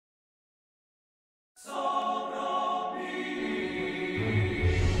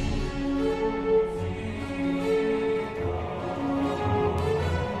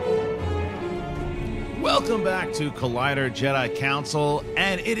Welcome back to Collider Jedi Council,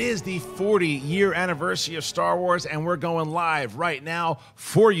 and it is the 40-year anniversary of Star Wars, and we're going live right now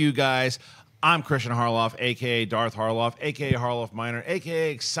for you guys. I'm Kristian Harloff, a.k.a. Darth Harloff, a.k.a. Harloff Minor, a.k.a.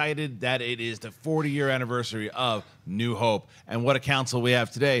 excited that it is the 40-year anniversary of New Hope. And what a council we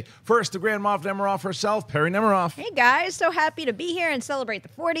have today. First, the Grand Moff Nemiroff herself, Perri Nemiroff. Hey guys, so happy to be here and celebrate the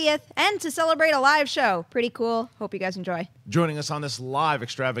 40th and to celebrate a live show. Pretty cool. Hope you guys enjoy. Joining us on this live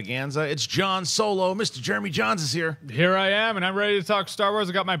extravaganza, it's John Solo. Mr. Jeremy Jahns is here. Here I am, and I'm ready to talk Star Wars.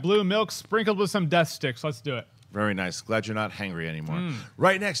 I got my blue milk sprinkled with some death sticks. Let's do it. Very nice. Glad you're not hangry anymore.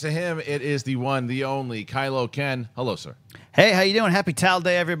 Right next to him, it is the one, the only, Kylo Ken. Hello, sir. Hey, how you doing? Happy Tal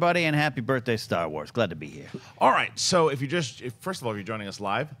Day, everybody, and happy birthday, Star Wars. Glad to be here. All right, so first of all, if you're joining us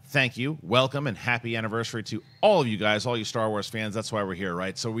live, thank you, welcome, and happy anniversary to all of you guys, all you Star Wars fans. That's why we're here,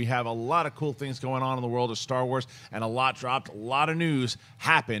 right? So we have a lot of cool things going on in the world of Star Wars, and a lot dropped, a lot of news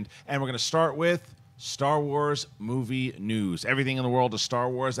happened, and we're going to start with Star Wars movie news. Everything in the world of Star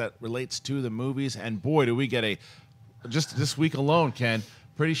Wars that relates to the movies, and boy, do we get just this week alone, Ken,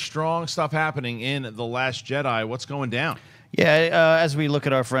 pretty strong stuff happening in The Last Jedi. What's going down? Yeah, as we look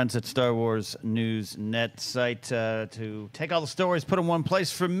at our friends at Star Wars News Net site to take all the stories, put in one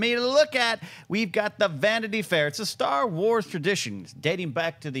place for me to look at, we've got the Vanity Fair. It's a Star Wars tradition dating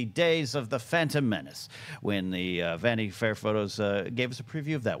back to the days of The Phantom Menace, when the Vanity Fair photos gave us a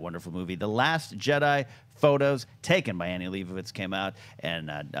preview of that wonderful movie. The Last Jedi photos taken by Annie Leibovitz came out,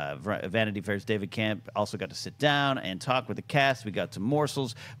 and Vanity Fair's David Kamp also got to sit down and talk with the cast. We got some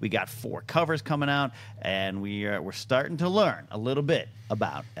morsels. We got 4 covers coming out, and we're starting to learn a little bit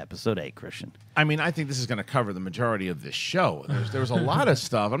about Episode 8, Kristian. I mean, I think this is going to cover the majority of this show. There was a lot of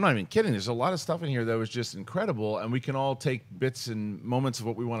stuff. I'm not even kidding. There's a lot of stuff in here that was just incredible, and we can all take bits and moments of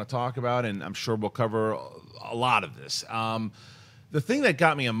what we want to talk about, and I'm sure we'll cover a lot of this. The thing that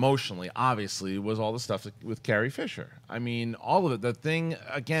got me emotionally, obviously, was all the stuff with Carrie Fisher. I mean, all of it. The thing,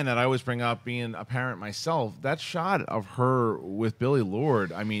 again, that I always bring up, being a parent myself, that shot of her with Billy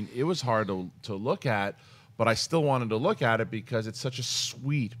Lord, I mean, it was hard to look at, but I still wanted to look at it because it's such a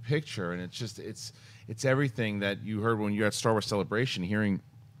sweet picture, and it's everything that you heard when you were at Star Wars Celebration, hearing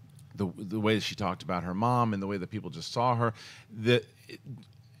the way that she talked about her mom and the way that people just saw her.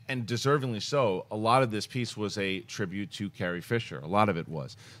 And deservingly so, a lot of this piece was a tribute to Carrie Fisher. A lot of it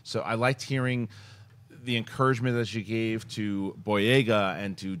was. So I liked hearing the encouragement that she gave to Boyega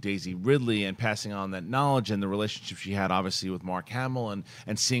and to Daisy Ridley, and passing on that knowledge and the relationship she had, obviously, with Mark Hamill, and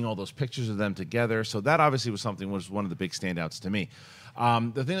seeing all those pictures of them together. So that obviously was one of the big standouts to me.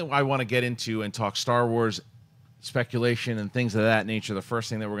 The thing that I want to get into and talk Star Wars speculation and things of that nature, the first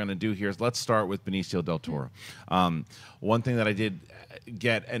thing that we're going to do here is let's start with Benicio del Toro. One thing that I did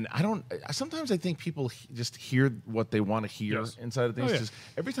get, and sometimes I think people just hear what they want to hear inside of things. Just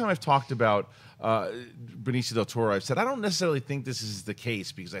every time I've talked about Benicio del Toro, I've said I don't necessarily think this is the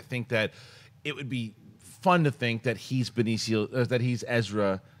case, because I think that it would be fun to think that he's that he's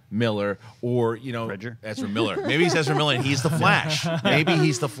Ezra Miller, or Ezra Miller. Maybe he's Ezra Miller and he's the Flash. Maybe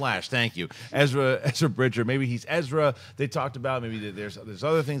he's the Flash. Thank you, Ezra Bridger. Maybe he's Ezra. They talked about maybe there's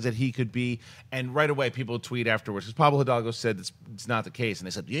other things that he could be. And right away, people tweet afterwards, because Pablo Hidalgo said it's not the case, and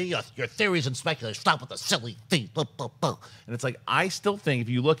they said, yeah, your theories and speculation. Stop with the silly thing. And it's like, I still think if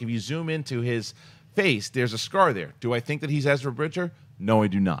you zoom into his face, there's a scar there. Do I think that he's Ezra Bridger? No, I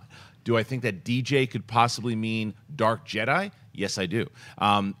do not. Do I think that DJ could possibly mean Dark Jedi? Yes, I do.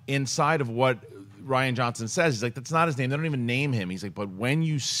 Inside of what Rian Johnson says, he's like, that's not his name. They don't even name him. He's like, but when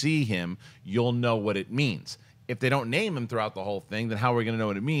you see him, you'll know what it means. If they don't name him throughout the whole thing, then how are we going to know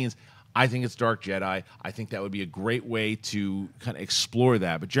what it means? I think it's Dark Jedi. I think that would be a great way to kind of explore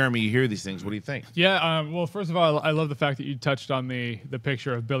that. But Jeremy, you hear these things. What do you think? Yeah, well, first of all, I love the fact that you touched on the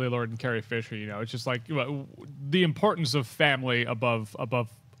picture of Billy Lord and Carrie Fisher. It's just like the importance of family above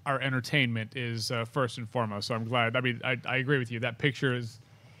our entertainment is first and foremost. So I'm glad. I mean, I agree with you. That picture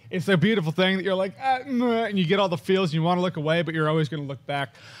it's a beautiful thing that you're like, and you get all the feels, and you want to look away, but you're always going to look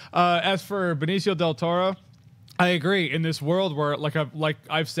back. As for Benicio del Toro, I agree. In this world where, like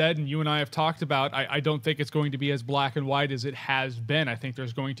I've said, and you and I have talked about, I don't think it's going to be as black and white as it has been. I think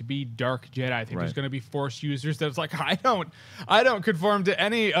there's going to be dark Jedi. I think there's going to be Force users that's like, I don't conform to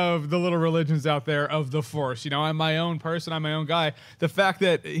any of the little religions out there of the Force. I'm my own person. I'm my own guy. The fact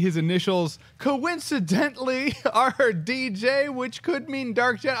that his initials coincidentally are DJ, which could mean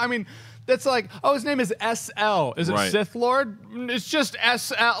dark Jedi. I mean, that's like, oh, his name is SL. Is it Sith Lord? It's just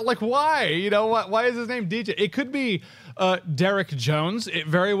SL. Like, why? Why is his name DJ? It could be Derek Jones. It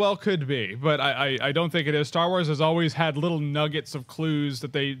very well could be, but I don't think it is. Star Wars has always had little nuggets of clues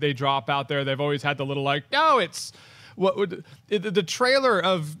that they drop out there. They've always had the little like, no, it's what would the trailer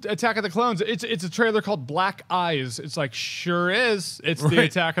of Attack of the Clones? It's a trailer called Black Eyes. It's like, sure is. It's the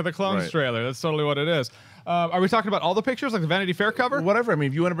Attack of the Clones trailer. That's totally what it is. Are we talking about all the pictures, like the Vanity Fair cover? Whatever. I mean,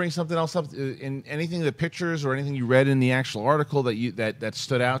 if you want to bring something else up in anything, the pictures or anything you read in the actual article that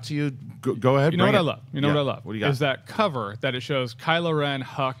stood out to you, go ahead. You know what I love? You know what I love? What do you got? Is that cover that it shows Kylo Ren,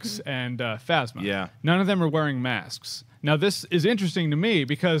 Hux, and Phasma. Yeah. None of them are wearing masks. Now, this is interesting to me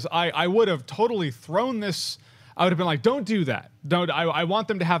because I would have totally thrown this. I would have been like, don't do that. I want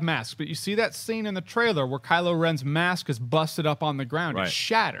them to have masks. But you see that scene in the trailer where Kylo Ren's mask is busted up on the ground. It's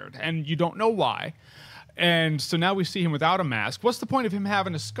shattered, and you don't know why. And so now we see him without a mask. What's the point of him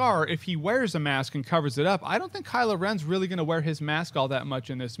having a scar if he wears a mask and covers it up? I don't think Kylo Ren's really going to wear his mask all that much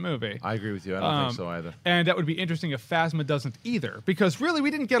in this movie. I agree with you. I don't think so either. And that would be interesting if Phasma doesn't either. Because really,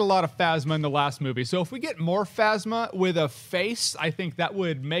 we didn't get a lot of Phasma in the last movie. So if we get more Phasma with a face, I think that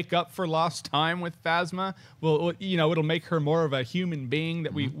would make up for lost time with Phasma. Well, you know, it'll make her more of a human being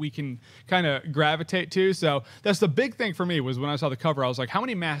that we can kind of gravitate to. So that's the big thing for me was when I saw the cover, I was like, how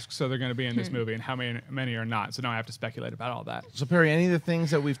many masks are there going to be in this movie and how many are not? So now I have to speculate about all that. So Perri, any of the things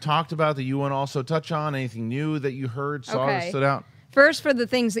that we've talked about that you want to also touch on? Anything new that you heard, saw, that stood out? First, for the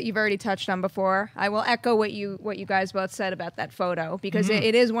things that you've already touched on before, I will echo what you guys both said about that photo because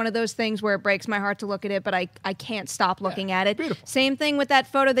it is one of those things where it breaks my heart to look at it, but I can't stop looking at it. Beautiful. Same thing with that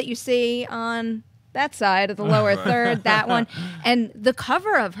photo that you see on that side of the lower third, that one, and the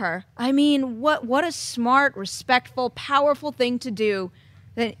cover of her. I mean, what a smart, respectful, powerful thing to do,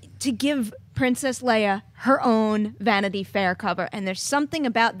 to give Princess Leia her own Vanity Fair cover. And there's something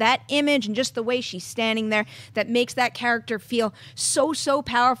about that image and just the way she's standing there that makes that character feel so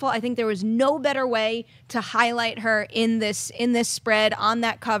powerful. I think there was no better way to highlight her in this spread on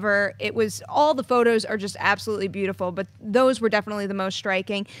that cover. It was, all the photos are just absolutely beautiful, but those were definitely the most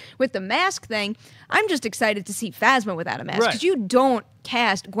striking. With the mask thing, I'm just excited to see Phasma without a mask, because you don't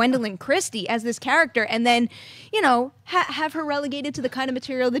cast Gwendolyn Christie as this character and then, you know, have her relegated to the kind of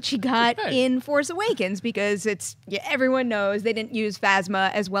material that she got in Force Awakens, because everyone knows they didn't use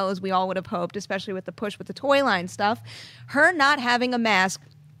Phasma as well as we all would have hoped, especially with the push with the toy line stuff. Her not having a mask,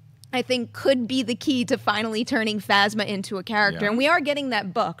 I think, could be the key to finally turning Phasma into a character. And we are getting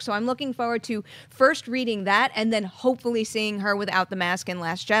that book, so I'm looking forward to first reading that and then hopefully seeing her without the mask in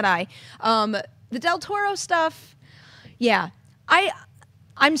Last Jedi. The Del Toro stuff,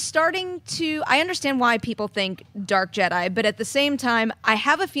 I'm starting to, I understand why people think Dark Jedi, but at the same time, I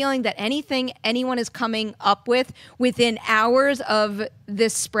have a feeling that anything anyone is coming up with within hours of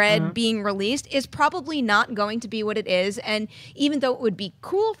this spread being released is probably not going to be what it is. And even though it would be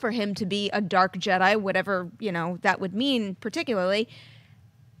cool for him to be a Dark Jedi, whatever, you know, that would mean particularly,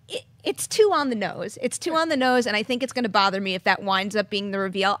 it's too on the nose. It's too on the nose, and I think it's going to bother me if that winds up being the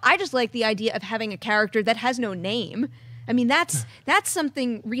reveal. I just like the idea of having a character that has no name. I mean, that's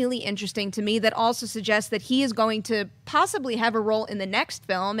something really interesting to me that also suggests that he is going to possibly have a role in the next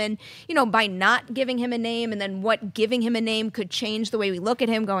film. And, you know, by not giving him a name and then what giving him a name could change the way we look at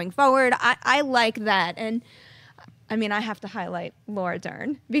him going forward, I like that. And I mean, I have to highlight Laura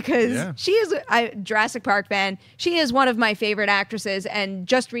Dern because she is a Jurassic Park fan. She is one of my favorite actresses. And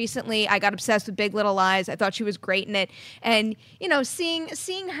just recently, I got obsessed with Big Little Lies. I thought she was great in it. And, you know, seeing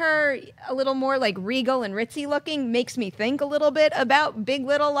her a little more like regal and ritzy looking makes me think a little bit about Big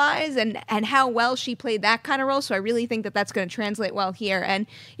Little Lies and how well she played that kind of role. So I really think that that's going to translate well here. And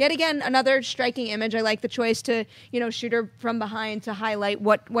yet again, another striking image. I like the choice to, you know, shoot her from behind to highlight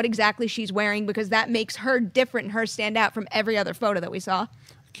what exactly she's wearing, because that makes her different and her stand out from every other photo that we saw.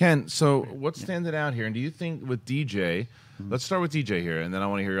 Ken, so what's standing out here? And do you think with DJ, let's start with DJ here, and then I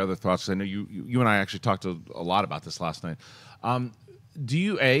want to hear your other thoughts. I know you and I actually talked a lot about this last night. Do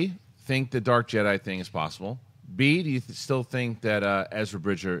you, A, think the Dark Jedi thing is possible? B, do you still think that Ezra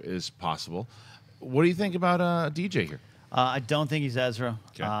Bridger is possible? What do you think about DJ here? I don't think he's Ezra.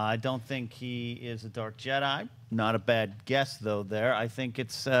 Okay. I don't think he is a Dark Jedi. Not a bad guess, though, there. I think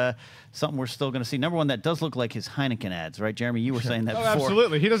it's something we're still going to see. Number one, that does look like his Heineken ads, right, Jeremy? You were saying that before.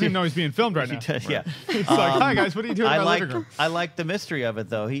 Absolutely. He doesn't even know he's being filmed right now. Yeah. It's like, hi, guys, what are you doing in my living room? I like the mystery of it,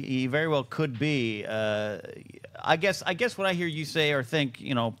 though. He very well could be. I guess what I hear you say or think,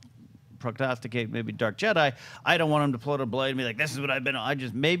 you know, prognosticate maybe Dark Jedi, I don't want him to pull out a blade and be like, this is what I've been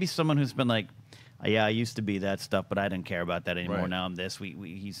on. Maybe someone who's been like, yeah, I used to be that stuff, but I didn't care about that anymore. Right. Now I'm this.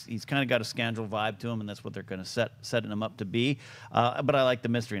 He's kind of got a Scandal vibe to him, and that's what they're going to setting him up to be. But I like the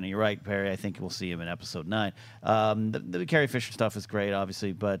mystery, and you're right, Perri. I think we'll see him in Episode 9. The Carrie Fisher stuff is great,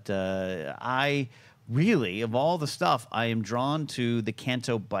 obviously, but I really, of all the stuff, I am drawn to the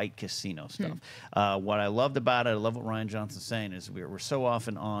Canto Bight Casino stuff. What I loved about it, I love what Rian Johnson's saying, is we're so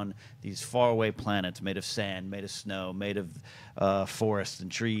often on these faraway planets made of sand, made of snow, made of forests and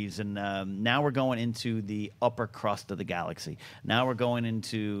trees, and now we're going into the upper crust of the galaxy. Now we're going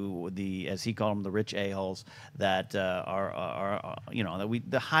into the, as he called them, the rich a-holes that are you know,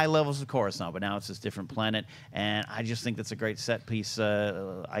 the high levels of Coruscant, but now it's this different planet, and I just think that's a great set piece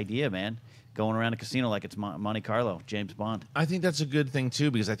idea, man. Going around a casino like it's Monte Carlo, James Bond. I think that's a good thing,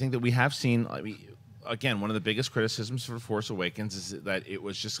 too, because I think that we have seen, I mean, again, one of the biggest criticisms for Force Awakens is that it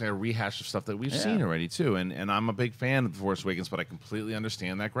was just a rehash of stuff that we've seen already, too. And I'm a big fan of The Force Awakens, but I completely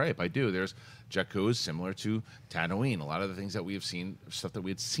understand that gripe. I do. There's Jakku is similar to Tatooine. A lot of the things that we have seen, stuff that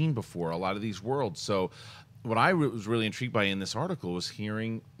we had seen before, a lot of these worlds. So what I was really intrigued by in this article was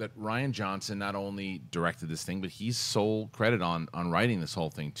hearing that Rian Johnson not only directed this thing, but he's sole credit on writing this whole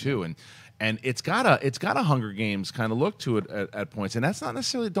thing, too. And it's got a Hunger Games kind of look to it at points, and that's not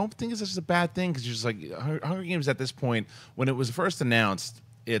necessarily, don't think it's just a bad thing, because you're just like, Hunger Games at this point, when it was first announced,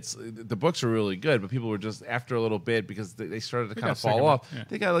 the books are really good, but people were just, after a little bit, because they started to kind of fall off,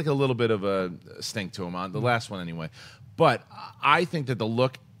 they got like a little bit of a stink to them on the last one anyway. But I think that the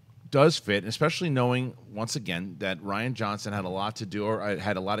look does fit, especially knowing, once again, that Rian Johnson had a lot to do, or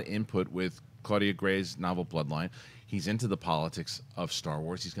had a lot of input with Claudia Gray's novel Bloodline. He's into the politics of Star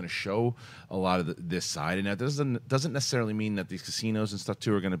Wars. He's going to show a lot of this side, and that doesn't necessarily mean that these casinos and stuff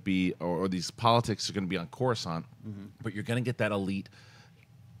too are going to be, or these politics are going to be on Coruscant. But you're going to get that elite,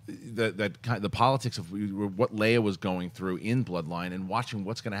 the politics of what Leia was going through in Bloodline, and watching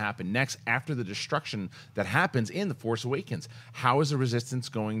what's going to happen next after the destruction that happens in The Force Awakens. How is the Resistance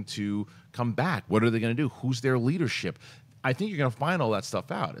going to come back? What are they going to do? Who's their leadership? I think you're going to find all that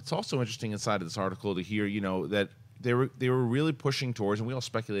stuff out. It's also interesting inside of this article to hear, you know, that they were really pushing towards, and we all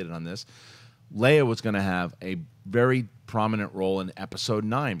speculated on this, Leia was going to have a very prominent role in Episode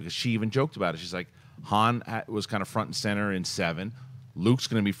 9, because she even joked about it. She's like, Han was kind of front and center in 7. Luke's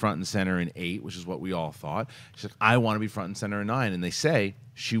going to be front and center in 8, which is what we all thought. She's like, I want to be front and center in 9. And they say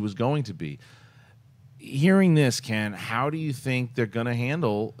she was going to be. Hearing this, Ken, how do you think they're going to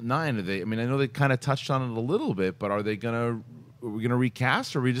handle 9? I mean, I know they kind of touched on it a little bit, but are we going to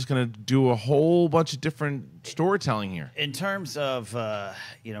recast, or are we just going to do a whole bunch of different storytelling here? In terms of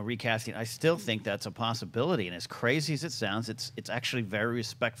recasting, I still think that's a possibility. And as crazy as it sounds, it's actually very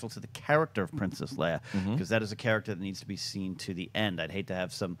respectful to the character of Princess Leia, because that is a character that needs to be seen to the end. I'd hate to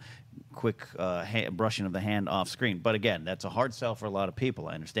have some quick brushing of the hand off screen. But again, that's a hard sell for a lot of people,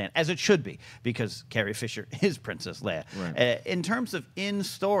 I understand, as it should be, because Carrie Fisher is Princess Leia. Right. In terms of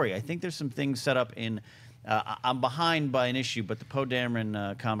in-story, I think there's some things set up in... I'm behind by an issue, but the Poe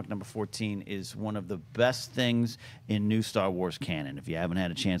Dameron comic number 14 is one of the best things in new Star Wars canon. If you haven't had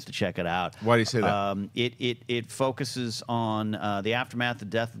a chance to check it out, why do you say that? It focuses on the aftermath, the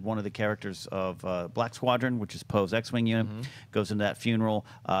death of one of the characters of Black Squadron, which is Poe's X-wing unit. Goes into that funeral.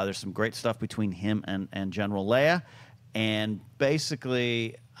 There's some great stuff between him and General Leia, and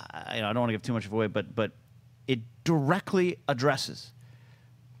basically, I don't want to give too much away, but it directly addresses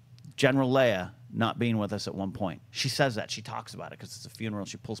General Leia not being with us at one point. She says that. She talks about it because it's a funeral.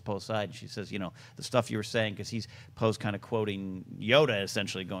 She pulls Poe aside and she says, you know, the stuff you were saying, because Poe's kind of quoting Yoda,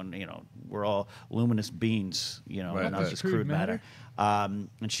 essentially going, you know, we're all luminous beings, you know, not just crude matter. And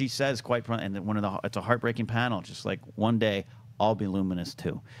she says quite, and it's a heartbreaking panel, just like, one day I'll be luminous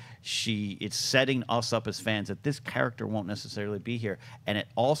too. It's setting us up as fans that this character won't necessarily be here. And it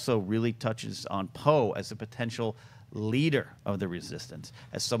also really touches on Poe as a potential leader of the Resistance,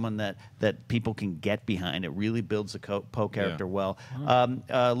 as someone that people can get behind. It really builds the Poe character well.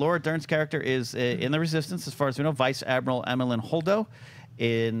 Laura Dern's character is in the Resistance, as far as we know, Vice Admiral Emmeline Holdo.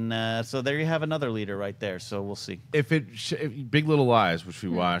 So there you have another leader right there. So we'll see. If Big Little Lies, which we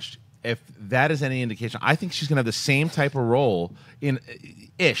watched, if that is any indication, I think she's going to have the same type of role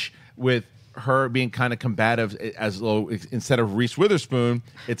with her being kind of combative, as though instead of Reese Witherspoon,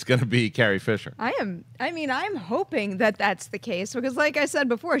 it's going to be Carrie Fisher. I'm hoping that that's the case, because like I said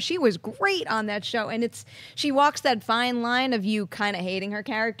before, she was great on that show, and she walks that fine line of you kind of hating her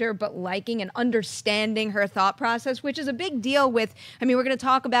character but liking and understanding her thought process, which is a big deal with, we're going to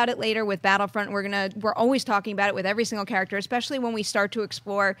talk about it later with Battlefront. We're always talking about it with every single character, especially when we start to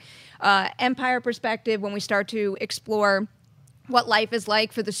explore Empire perspective, when we start to explore what life is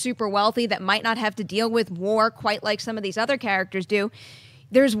like for the super wealthy that might not have to deal with war quite like some of these other characters do.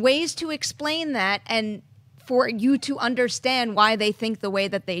 There's ways to explain that and for you to understand why they think the way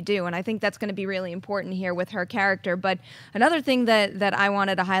that they do. And I think that's going to be really important here with her character. But another thing that I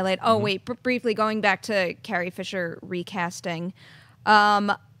wanted to highlight, briefly going back to Carrie Fisher recasting,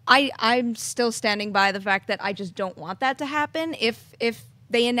 I'm still standing by the fact that I just don't want that to happen. If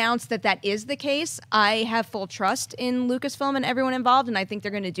they announce that that is the case, I have full trust in Lucasfilm and everyone involved, and I think they're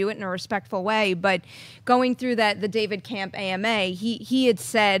going to do it in a respectful way. But going through the David Kamp AMA, he had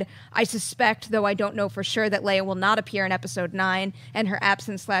said, I suspect, though I don't know for sure, that Leia will not appear in Episode 9, and her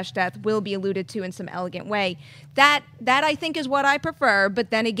absence/death will be alluded to in some elegant way. That I think is what I prefer, but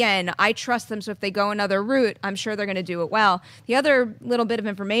then again, I trust them, so if they go another route, I'm sure they're going to do it well. The other little bit of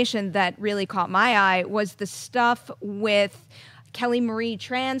information that really caught my eye was the stuff with Kelly Marie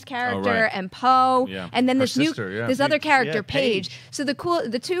Tran's character and Poe, and then this other character, Paige. So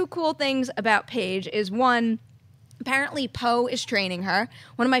the two cool things about Paige is, one, apparently Poe is training her.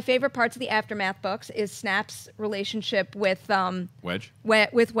 One of my favorite parts of the Aftermath books is Snap's relationship with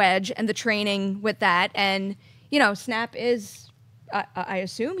Wedge, and the training with that. And Snap is, I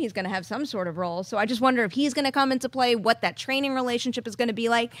assume he's going to have some sort of role. So I just wonder if he's going to come into play, what that training relationship is going to be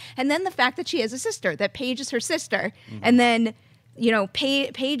like, and then the fact that she has a sister, that Paige is her sister, and then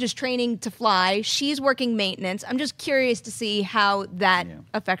Paige is training to fly. She's working maintenance. I'm just curious to see how that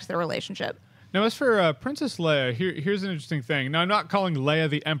affects their relationship. Now, as for Princess Leia, here's an interesting thing. Now, I'm not calling Leia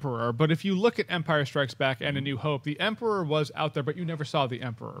the Emperor, but if you look at Empire Strikes Back and A New Hope, the Emperor was out there, but you never saw the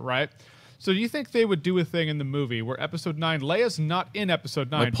Emperor, right? So do you think they would do a thing in the movie where Episode 9, Leia's not in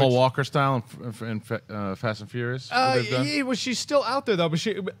Episode 9? Like Paul Walker style in Fast and Furious? Yeah, well, she's still out there, though.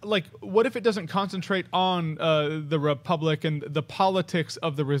 But what if it doesn't concentrate on the Republic and the politics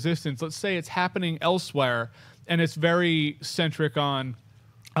of the Resistance? Let's say it's happening elsewhere, and it's very centric on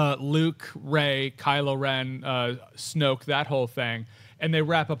Luke, Rey, Kylo Ren, Snoke, that whole thing. And they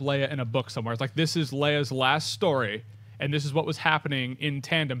wrap up Leia in a book somewhere. It's like, this is Leia's last story, and this is what was happening in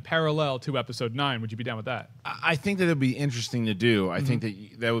tandem, parallel to Episode 9. Would you be down with that? I think that it would be interesting to do. I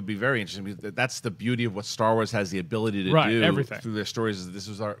think that would be very interesting, because that's the beauty of what Star Wars has the ability to do everything through their stories. Is this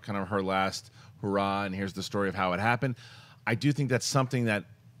was kind of her last hurrah, and here's the story of how it happened. I do think that's something that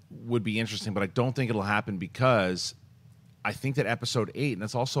would be interesting, but I don't think it'll happen, because I think that Episode 8, and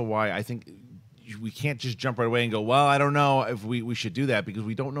that's also why I think we can't just jump right away and go, well, I don't know if we should do that, because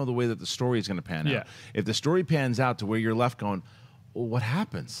we don't know the way that the story is going to pan out. If the story pans out to where you're left going, well, what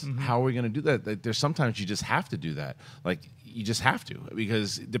happens? How are we going to do that? There's sometimes you just have to do that. Like, you just have to,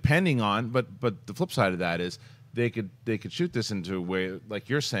 because depending on, but the flip side of that is they could shoot this into a way, like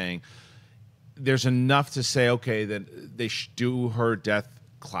you're saying, there's enough to say, okay, that they do her death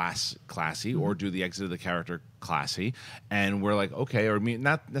classy, or do the exit of the character classy, and we're like, okay, or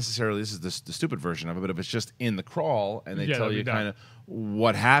not necessarily this is the stupid version of it, but if it's just in the crawl and they tell you kind of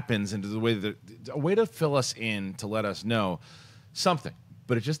what happens, and the way that a way to fill us in, to let us know something.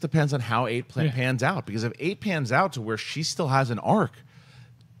 But it just depends on how 8 pans out, because if 8 pans out to where she still has an arc,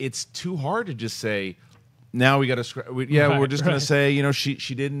 it's too hard to just say, now we got to, we're just going to say,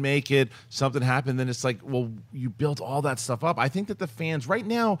 she didn't make it, something happened. Then it's like, well, you built all that stuff up. I think that the fans right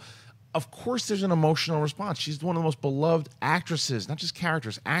now, of course, there's an emotional response. She's one of the most beloved actresses, not just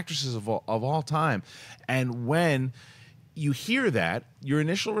characters, actresses of all time. And when you hear that, your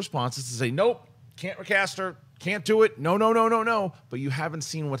initial response is to say, nope, can't recast her, can't do it, no. But you haven't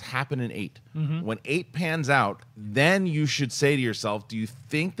seen what's happened in 8. When 8 pans out, then you should say to yourself, do you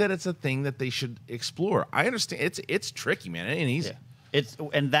think that it's a thing that they should explore? I understand it's tricky, man. It ain't easy.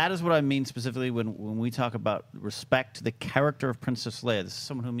 And that is what I mean specifically when we talk about respect to the character of Princess Leia. This is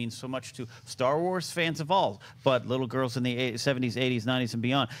someone who means so much to Star Wars fans of all, but little girls in the 70s, 80s, 90s, and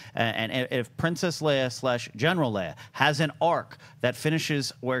beyond. And if Princess Leia / General Leia has an arc that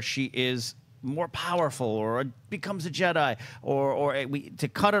finishes where she is more powerful or becomes a Jedi, or to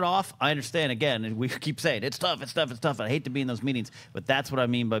cut it off, I understand. Again, and we keep saying it's tough. I hate to be in those meetings, but that's what I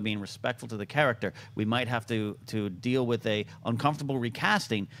mean by being respectful to the character. We might have to deal with a uncomfortable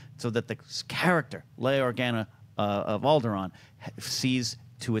recasting so that the character Leia Organa of Alderaan sees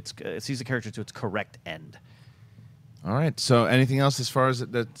the character to its correct end. All right. So, anything else as far as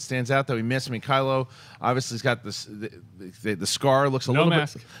that stands out that we missed? I mean, Kylo obviously has got this. The scar looks a little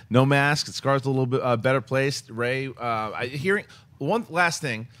bit. No mask. The scar's a little bit better placed. Rey, hearing one last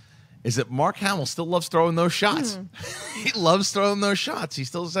thing is that Mark Hamill still loves throwing those shots. He loves throwing those shots. He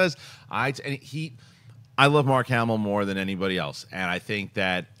still says, I love Mark Hamill more than anybody else, and I think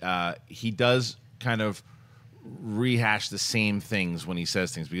that he does kind of rehash the same things when he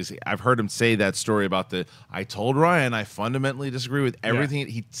says things, because I've heard him say that story about I told Ryan I fundamentally disagree with everything.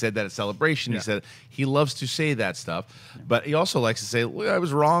 He said that at Celebration. He said he loves to say that stuff, but he also likes to say, look, I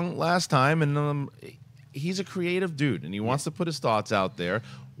was wrong last time, and he's a creative dude and he wants to put his thoughts out there.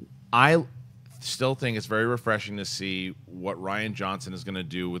 I still think it's very refreshing to see what Rian Johnson is going to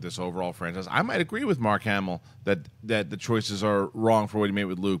do with this overall franchise. I might agree with Mark Hamill that the choices are wrong for what he made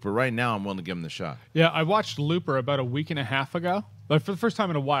with Luke, but right now I'm willing to give him the shot. Yeah, I watched Looper about a week and a half ago. Like for the first time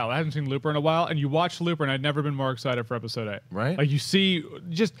in a while. I hadn't seen Looper in a while, and you watch Looper, and I'd never been more excited for episode 8. Right. Like you see,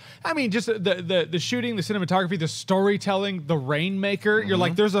 just the shooting, the cinematography, the storytelling, the Rainmaker. You're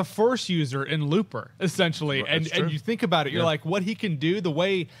like, there's a Force user in Looper, essentially, and you think about it, you're like, what he can do, the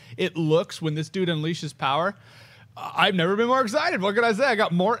way it looks when this dude unleashes power. I've never been more excited. What can I say? I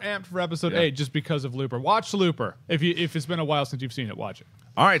got more amped for episode 8 just because of Looper. Watch Looper. If it's been a while since you've seen it, watch it.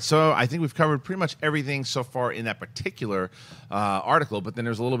 All right, so I think we've covered pretty much everything so far in that particular article, but then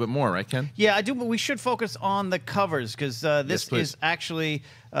there's a little bit more, right, Ken? Yeah, I do, but we should focus on the covers because this is actually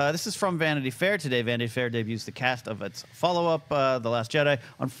this is from Vanity Fair today. Vanity Fair debuts the cast of its follow-up, The Last Jedi,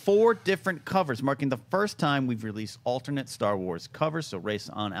 on 4 different covers, marking the first time we've released alternate Star Wars covers. So race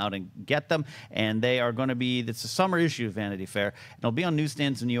on out and get them, and they are going to be. It's a summer issue of Vanity Fair, and it'll be on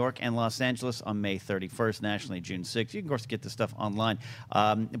newsstands in New York and Los Angeles on May 31st, nationally June 6th. You can of course get this stuff online.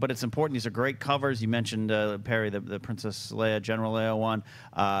 But it's important. These are great covers. You mentioned Perri, the Princess Leia, General Leia one,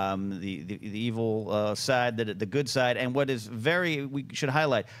 the evil side, the good side, and what is we should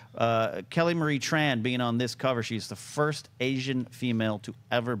highlight Kelly Marie Tran being on this cover. She's the first Asian female to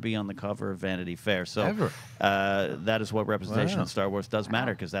ever be on the cover of Vanity Fair. So that is what representation in Star Wars does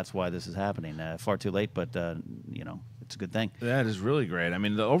matter, because that's why this is happening. Far too late, but you know. It's a good thing. That is really great. I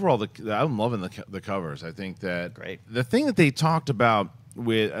mean, overall, I'm loving the covers. I think that great. The thing that they talked about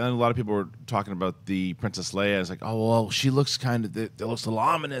with, and a lot of people were talking about the Princess Leia. It's like, oh well, she looks kind of that looks a little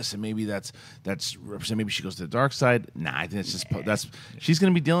ominous, and maybe that's maybe she goes to the dark side. Nah, I think it's just she's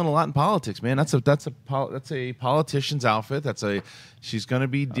going to be dealing a lot in politics, man. That's a politician's outfit. She's going to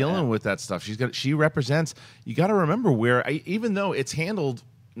be dealing with that stuff. She represents. You got to remember even though it's handled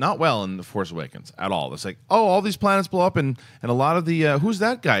not well in The Force Awakens at all. It's like, oh, all these planets blow up, and a lot of the who's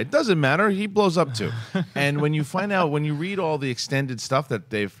that guy? It doesn't matter. He blows up too. And when you find out, when you read all the extended stuff that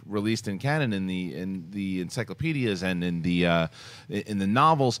they've released in canon, in the encyclopedias and in the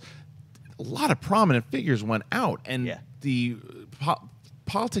novels, a lot of prominent figures went out, and the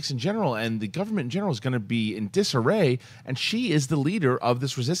politics in general and the government in general is going to be in disarray. And she is the leader of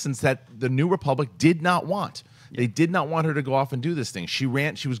this resistance that the New Republic did not want. They did not want her to go off and do this thing. She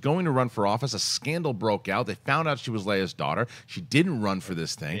was going to run for office. A scandal broke out. They found out she was Leia's daughter. She didn't run for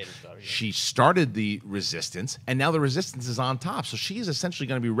this thing. She started the resistance, and now the resistance is on top. So she is essentially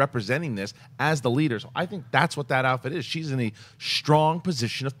going to be representing this as the leader. So I think that's what that outfit is. She's in a strong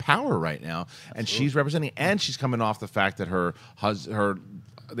position of power right now, and she's representing. And she's coming off the fact that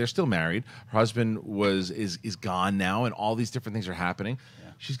they're still married. Her husband is gone now, and all these different things are happening.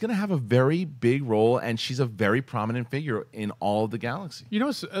 She's going to have a very big role, and she's a very prominent figure in all of the galaxy. You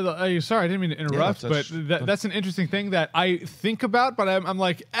know, sorry, I didn't mean to interrupt, but that's an interesting thing that I think about, but I'm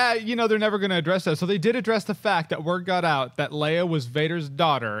like, they're never going to address that. So they did address the fact that word got out that Leia was Vader's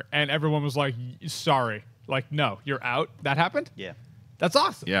daughter, and everyone was like, sorry. Like, no, you're out. That happened? Yeah. That's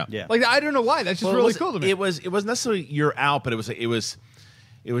awesome. Yeah. Like, I don't know why. That's just really cool to me. It wasn't necessarily you're out, but it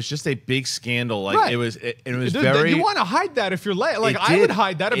was just a big scandal. Like it was very. You want to hide that if you're late. Like I would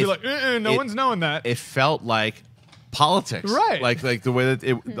hide that. I'd be like, no one's knowing that. It felt like politics, right? Like the way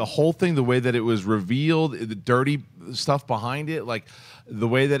that the whole thing, the way that it was revealed, the dirty stuff behind it, like the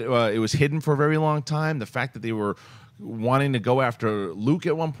way that it was hidden for a very long time. The fact that they were wanting to go after Luke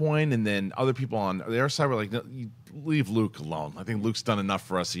at one point, and then other people on the other side were like, no, you leave Luke alone. I think Luke's done enough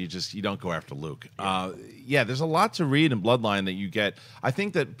for us, so you don't go after Luke. There's a lot to read in Bloodline that you get. I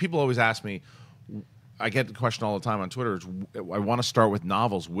think that people always ask me, I get the question all the time on Twitter, I want to start with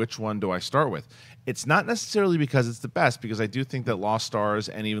novels. Which one do I start with? It's not necessarily because it's the best, because I do think that Lost Stars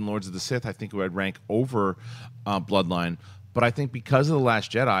and even Lords of the Sith, I think would rank over Bloodline. But I think because of The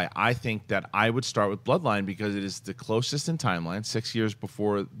Last Jedi, I think that I would start with Bloodline because it is the closest in timeline, 6 years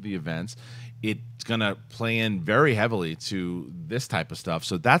before the events. It's going to play in very heavily to this type of stuff.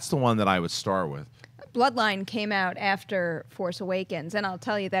 So that's the one that I would start with. Bloodline came out after Force Awakens, and I'll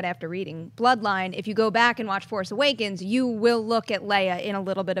tell you that after reading Bloodline, if you go back and watch Force Awakens, you will look at Leia in a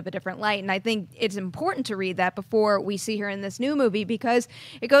little bit of a different light, and I think it's important to read that before we see her in this new movie, because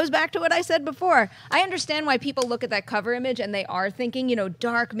it goes back to what I said before. I understand why people look at that cover image and they are thinking,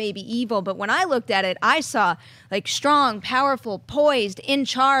 dark, maybe evil, but when I looked at it, I saw like strong, powerful, poised, in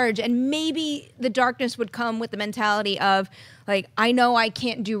charge, and maybe the darkness would come with the mentality of, like, I know I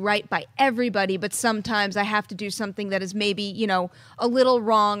can't do right by everybody, but sometimes I have to do something that is maybe, a little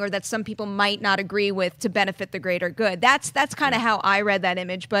wrong, or that some people might not agree with to benefit the greater good. That's kind of how I read that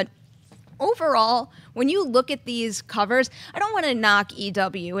image. But overall, when you look at these covers, I don't want to knock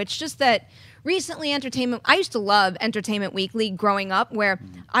EW. It's just that recently I used to love Entertainment Weekly growing up, where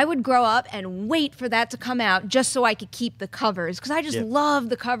I would grow up and wait for that to come out just so I could keep the covers, because I just love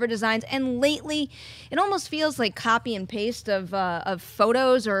the cover designs. And lately, it almost feels like copy and paste of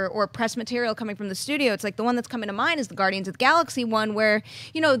photos or press material coming from the studio. It's like the one that's coming to mind is the Guardians of the Galaxy one, where,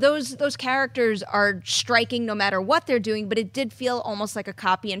 you know, those characters are striking no matter what they're doing, but it did feel almost like a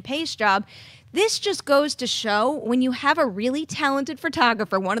copy and paste job. This just goes to show, when you have a really talented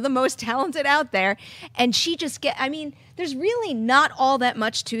photographer, one of the most talented out there, and she just I mean, there's really not all that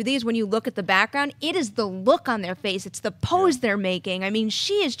much to these when you look at the background. It is the look on their face. It's the pose they're making. I mean,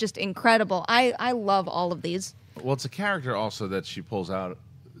 she is just incredible. I love all of these. Well, it's a character also that she pulls out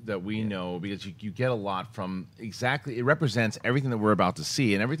that we know, because you get a lot from exactly, it represents everything that we're about to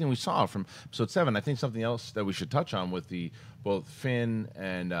see and everything we saw from episode 7. I think something else that we should touch on with both Finn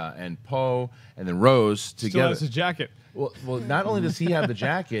and Poe and then Rose together. Still has his jacket. Well, not only does he have the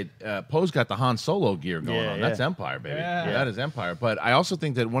jacket, Poe's got the Han Solo gear going on. That's Empire, baby. Yeah. That is Empire. But I also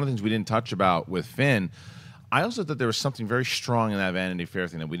think that one of the things we didn't touch about with Finn, I also thought there was something very strong in that Vanity Fair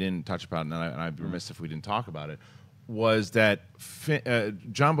thing that we didn't touch about, and I'd be remiss if we didn't talk about it, was that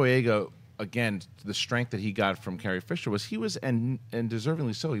John Boyega, again, the strength that he got from Carrie Fisher was he was, and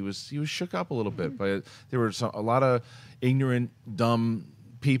deservingly so, he was shook up a little bit. But there were a lot of ignorant, dumb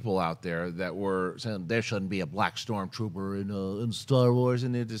people out there that were saying there shouldn't be a black stormtrooper in Star Wars,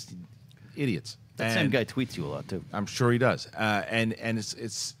 and they're just idiots. That same guy tweets you a lot too. I'm sure he does. And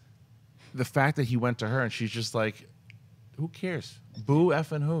it's the fact that he went to her and she's just like, who cares? Boo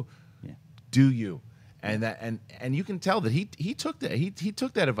effing who? Yeah. Do you? And that and you can tell that he took that he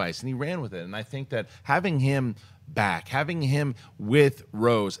took that advice and he ran with it. And I think that having him back, having him with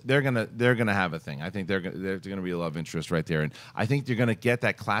Rose, they're gonna have a thing. I think they're gonna be a love interest right there. And I think you're gonna get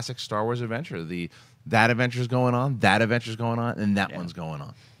that classic Star Wars adventure. That adventure's going on, that adventure's going on, and that one's going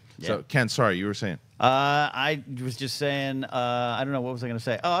on. Yeah. So Ken, sorry, you were saying. I was just saying, I don't know, what was I going to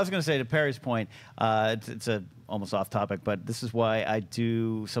say? Oh, I was going to say, to Perry's point, it's a almost off topic, but this is why I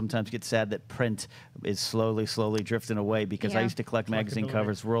do sometimes get sad that print is slowly drifting away, because I used to collect magazine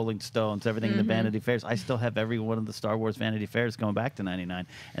covers, Rolling Stones, everything in the Vanity Fairs. I still have every one of the Star Wars Vanity Fairs going back to '99,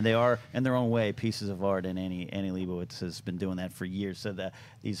 and they are, in their own way, pieces of art, and Annie Leibovitz has been doing that for years. So that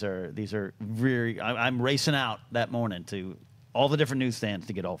these are really, I'm racing out that morning to all the different newsstands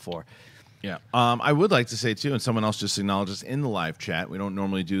to get all 4. Yeah. I would like to say, too, and someone else just acknowledged us in the live chat. We don't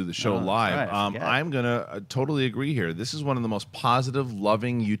normally do the show live. Right, I'm going to totally agree here. This is one of the most positive,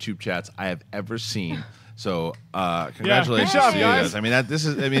 loving YouTube chats I have ever seen. So congratulations good job, to you guys. guys. I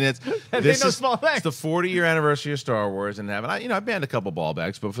mean, it's no small thing. It's the 40-year anniversary of Star Wars, and I've banned a couple ball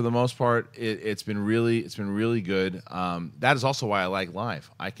bags, but for the most part, it's been really good. That is also why I like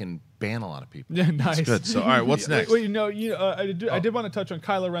live. I can ban a lot of people. Yeah, nice. It's good. So, all right, what's next? Well, I did want to touch on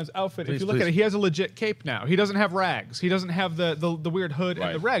Kylo Ren's outfit. Please, if you look at it, he has a legit cape now. He doesn't have rags. He doesn't have the weird hood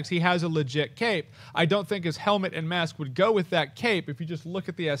and the rags. He has a legit cape. I don't think his helmet and mask would go with that cape if you just look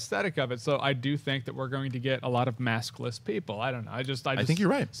at the aesthetic of it. So I do think that we're going to get a lot of maskless people. I don't know. I just think you're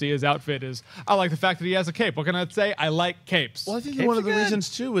right. See his outfit is. I like the fact that he has a cape. What can I say? I like capes. Well, I think one of the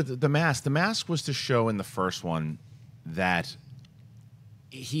reasons too with the mask was to show in the first one that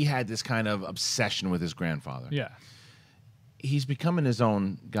he had this kind of obsession with his grandfather. Yeah. He's becoming his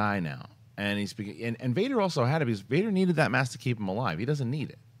own guy now. And and Vader also had it because Vader needed that mask to keep him alive. He doesn't need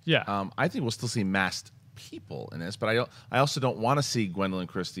it. Yeah. I think we'll still see masked people in this, but I also don't want to see Gwendolyn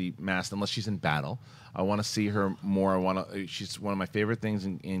Christie masked unless she's in battle. I want to see her more. She's one of my favorite things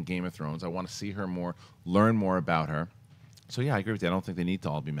in Game of Thrones. I want to see her more, learn more about her. So yeah, I agree with you. I don't think they need to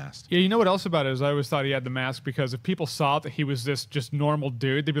all be masked. Yeah, you know what else about it is I always thought he had the mask because if people saw that he was this just normal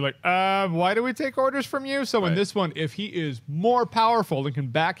dude, they'd be like, why do we take orders from you? So in this one, if he is more powerful and can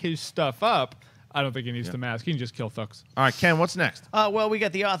back his stuff up, I don't think he needs the mask. He can just kill folks. All right, Ken, what's next? Well, we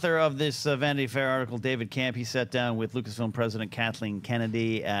got the author of this Vanity Fair article, David Kamp. He sat down with Lucasfilm President Kathleen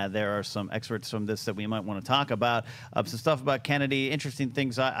Kennedy. There are some excerpts from this that we might want to talk about. Some stuff about Kennedy, interesting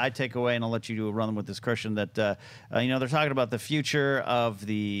things I take away, and I'll let you run with this, Kristian, that they're talking about the future of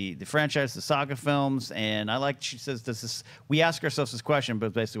the franchise, the saga films, and I like, she says, we ask ourselves this question,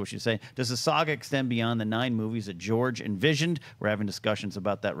 but basically what she's saying, does the saga extend beyond the 9 movies that George envisioned? We're having discussions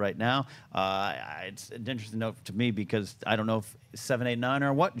about that right now. It's an interesting note to me because I don't know if 7, 8, 9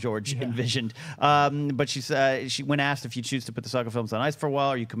 are what George envisioned. But she, when asked if you choose to put the saga films on ice for a while,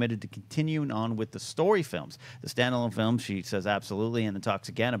 are you committed to continuing on with the story films? The standalone films, she says absolutely, and then talks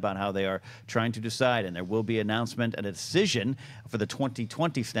again about how they are trying to decide, and there will be an announcement and a decision for the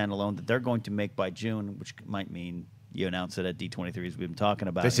 2020 standalone that they're going to make by June, which might mean You announced it at D23 as we've been talking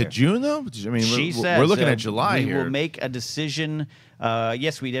about. They said June, though? I mean, She says, we're looking at July we here. will make a decision.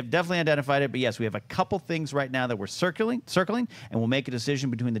 Yes, we have definitely identified it, but yes, we have a couple things right now that we're circling, and we'll make a decision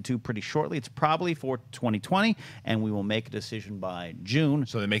between the two pretty shortly. It's probably for 2020, and we will make a decision by June.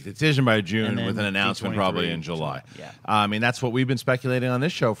 So they make the decision by And June then with an announcement D23 probably in July. Yeah. I mean, that's what we've been speculating on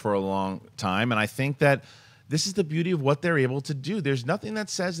this show for a long time, and I think that this is the beauty of what they're able to do. There's nothing that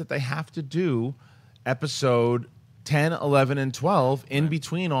says that they have to do episode 10, 11, and 12 in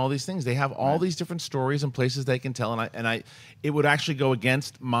between all these things. They have all these different stories and places they can tell, and it would actually go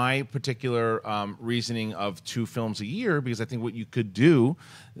against my particular reasoning of 2 films a year, because I think what you could do,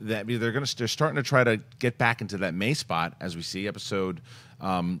 that they're starting to try to get back into that May spot, as we see episode.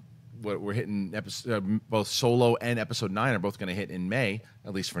 We're hitting both Solo and episode 9 are both going to hit in May,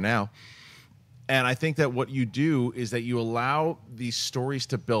 at least for now. And I think that what you do is that you allow these stories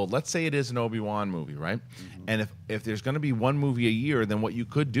to build. Let's say it is an Obi-Wan movie, right? Mm-hmm. And if there's going to be one movie a year, then what you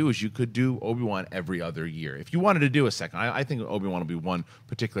could do is you could do Obi-Wan every other year. If you wanted to do a second, I think Obi-Wan will be one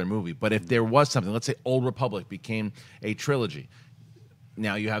particular movie. But if there was something, let's say Old Republic became a trilogy,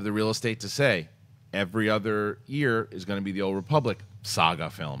 now you have the real estate to say every other year is going to be the Old Republic saga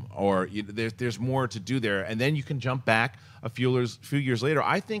film, or there's more to do there. And then you can jump back a few years later.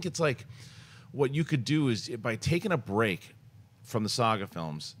 I think it's like, what you could do is, by taking a break from the saga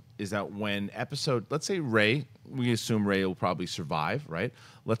films, is that when let's say Rey, we assume Rey will probably survive, right?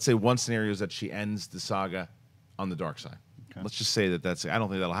 Let's say one scenario is that she ends the saga on the dark side. Okay. Let's just say that's, I don't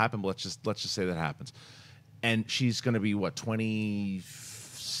think that'll happen, but let's just say that happens. And she's going to be, what,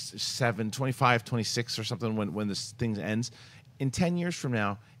 27, 25, 26 or something when this thing ends. In 10 years from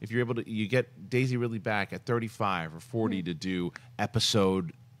now, if you're able to, you get Daisy Ridley back at 35 or 40 to do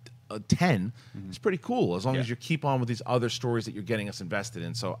episode 10, it's pretty cool, as long as you keep on with these other stories that you're getting us invested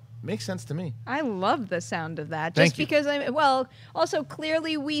in. So it makes sense to me. I love the sound of that. Thank Just you. because also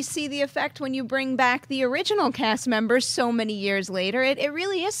clearly we see the effect when you bring back the original cast members so many years later. It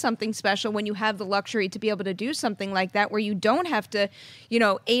really is something special when you have the luxury to be able to do something like that, where you don't have to,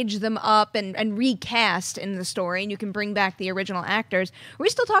 age them up and recast in the story, and you can bring back the original actors. Are we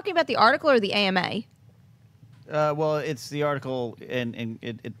still talking about the article or the AMA? Well, it's the article and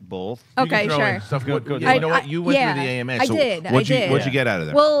it both. Okay, sure. Stuff. Go- You go- know what? You went through the AMA. I So did. What'd you get out of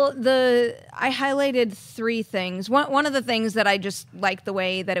there? Well, I highlighted 3 things. One of the things that I just liked the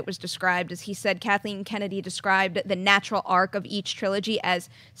way that it was described is he said Kathleen Kennedy described the natural arc of each trilogy as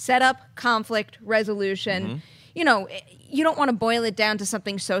setup, conflict, resolution. Mm-hmm. You don't want to boil it down to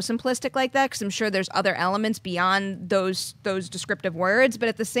something so simplistic like that, because I'm sure there's other elements beyond those descriptive words. But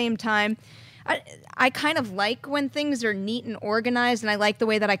at the same time, I kind of like when things are neat and organized, and I like the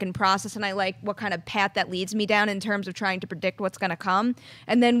way that I can process, and I like what kind of path that leads me down in terms of trying to predict what's going to come.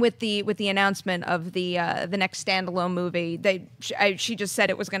 And then with the announcement of the next standalone movie, she just said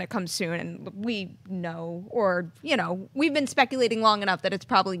it was going to come soon, and we know, or we've been speculating long enough that it's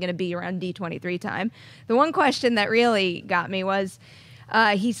probably going to be around D23 time. The one question that really got me was,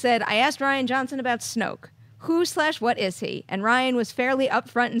 he said, I asked Rian Johnson about Snoke. Who/what is he? And Ryan was fairly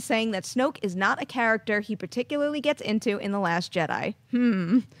upfront in saying that Snoke is not a character he particularly gets into in The Last Jedi.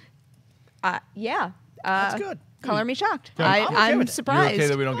 Yeah. That's good. Color me shocked. I'm okay I'm with it. surprised. You're okay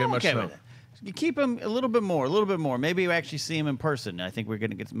that we don't get much Okay Snoke? with it. You keep him a little bit more. Maybe you actually see him in person. I think we're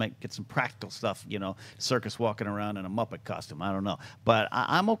going to get some practical stuff, circus walking around in a Muppet costume. I don't know. But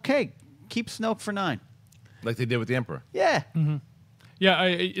I'm okay. Keep Snoke for 9. Like they did with the Emperor. Yeah. Mm-hmm. Yeah,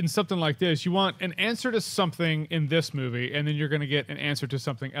 in something like this, you want an answer to something in this movie, and then you're going to get an answer to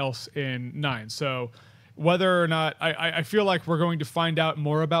something else in 9. So whether or not, I feel like we're going to find out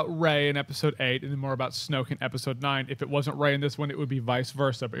more about Rey in episode 8 and then more about Snoke in episode 9. If it wasn't Rey in this one, it would be vice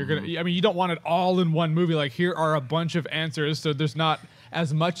versa. But you're going to, you don't want it all in one movie. Like, here are a bunch of answers, so there's not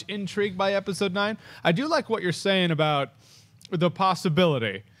as much intrigue by episode 9. I do like what you're saying about the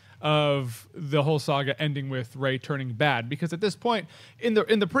possibility of the whole saga ending with Rey turning bad, because at this point in the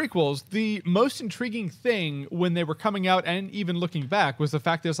prequels, the most intriguing thing when they were coming out and even looking back was the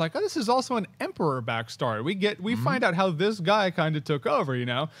fact that it's like, oh, this is also an Emperor backstory. We find out how this guy kind of took over,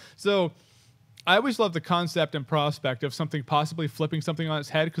 So I always love the concept and prospect of something possibly flipping something on its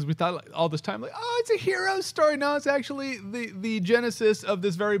head, because we thought all this time, like, oh, it's a hero story. No, it's actually the genesis of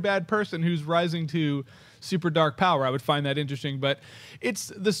this very bad person who's rising to super dark power. I would find that interesting. But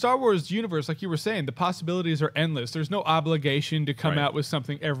it's the Star Wars universe, like you were saying, the possibilities are endless. There's no obligation to come out with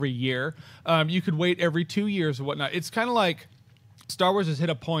something every year. You could wait every 2 years or whatnot. It's kind of like Star Wars has hit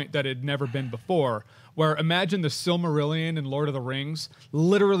a point that it had never been before, where imagine the Silmarillion in Lord of the Rings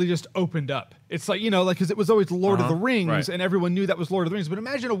literally just opened up. It's like, because it was always Lord of the Rings, right. and everyone knew that was Lord of the Rings. But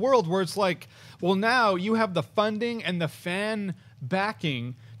imagine a world where it's like, well, now you have the funding and the fan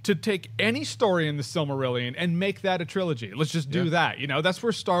backing to take any story in the Silmarillion and make that a trilogy. Let's just do that. That's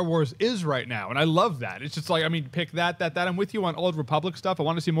where Star Wars is right now. And I love that. It's just like, pick that. I'm with you on Old Republic stuff. I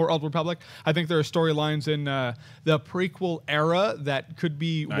want to see more Old Republic. I think there are storylines in the prequel era that could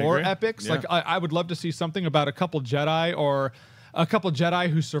be war epics. Yeah. Like, I would love to see something about a couple Jedi or a couple Jedi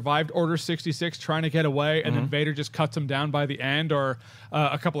who survived Order 66 trying to get away, and then Vader just cuts them down by the end, or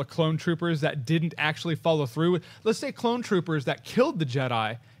a couple of clone troopers that didn't actually follow through. Let's say clone troopers that killed the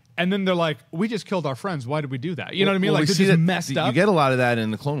Jedi, and then they're like, we just killed our friends. Why did we do that? You know what I mean? Well, Like, we they're see just that messed up. You get a lot of that in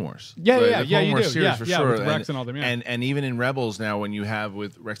the Clone Wars. Yeah, the Clone you Wars do. series for Yeah, sure. with Rex and all them, yeah. And even in Rebels now, when you have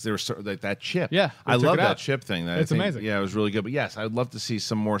with Rex, there was like that chip. Yeah, I they took love it that out. chip thing. It's amazing. Yeah, it was really good. But yes, I'd love to see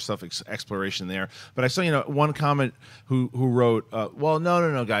some more stuff, exploration there. But I saw, one comment who wrote, well,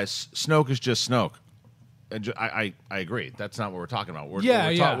 no, guys, Snoke is just Snoke. And I agree. That's not what we're talking about. What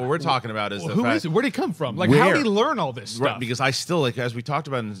we're talking about is the who fact. is it? Where'd he come from? Like, Where? how did he learn all this stuff? Right, because I still, as we talked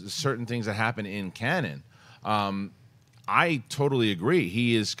about in certain things that happen in canon, I totally agree.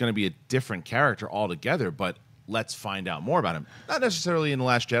 He is going to be a different character altogether, but let's find out more about him. Not necessarily in The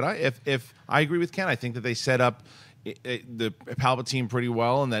Last Jedi. If I agree with Ken, I think that they set up the Palpatine pretty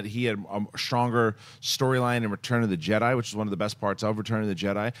well, and that he had a stronger storyline in Return of the Jedi, which is one of the best parts of Return of the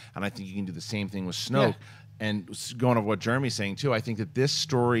Jedi, and I think you can do the same thing with Snoke. Yeah. And going off what Jeremy's saying too, I think that this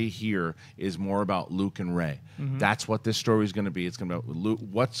story here is more about Luke and Rey. That's what this story is going to be. It's going to be about Luke,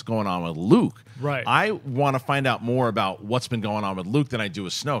 what's going on with Luke. Right. I want to find out more about what's been going on with Luke than I do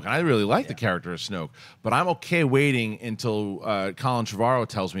with Snoke. And I really like the character of Snoke, but I'm okay waiting until Colin Trevorrow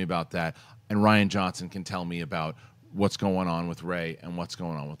tells me about that, and Rian Johnson can tell me about what's going on with Rey and what's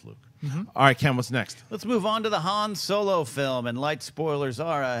going on with Luke. All right, Ken, what's next? Let's move on to the Han Solo film, and light spoilers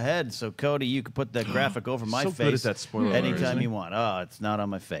are ahead. So, Cody, you can put the graphic over my So face good at that spoiler alert, isn't anytime he? you want. Oh, it's not on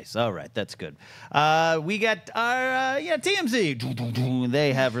my face. All right, that's good. We got our TMZ.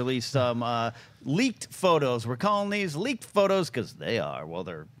 They have released some leaked photos. We're calling these leaked photos because they are. Well,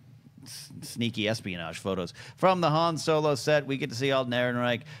 they're sneaky espionage photos from the Han Solo set. We get to see Alden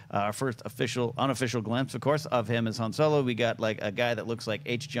Ehrenreich, our first unofficial glimpse, of course, of him as Han Solo. We got like a guy that looks like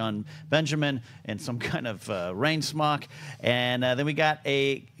H. John Benjamin in some kind of rain smock, and then we got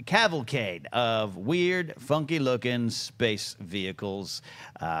a cavalcade of weird, funky-looking space vehicles.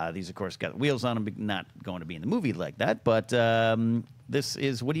 These, of course, got wheels on them. Not going to be in the movie like that, but this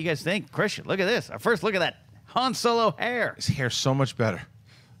is. What do you guys think, Kristian? Look at this. Our first look at that Han Solo hair. His hair's so much better.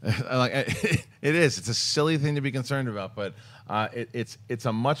 It is. It's a silly thing to be concerned about, but it's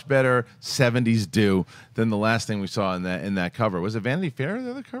a much better 70s do than the last thing we saw in that cover. Was it Vanity Fair, the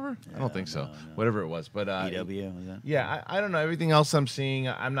other cover? I don't think so. No. Whatever it was, but EW, was that? Yeah, I don't know. Everything else I'm seeing,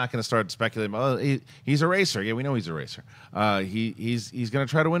 I'm not going to start speculating. Oh, he's a racer. Yeah, we know he's a racer. He's going to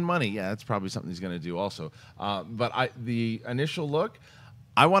try to win money. Yeah, that's probably something he's going to do also. But the initial look,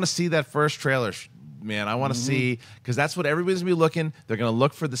 I want to see that first trailer. Man, I want to see, because that's what everybody's gonna be looking. They're gonna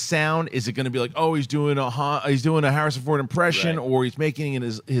look for the sound. Is it gonna be like, oh, he's doing a Harrison Ford impression, right, or he's making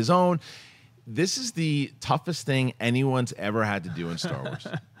it his own? This is the toughest thing anyone's ever had to do in Star Wars.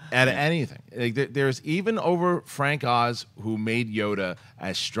 At anything. Like, there's even over Frank Oz, who made Yoda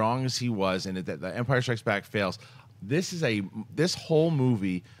as strong as he was, and the Empire Strikes Back fails. This whole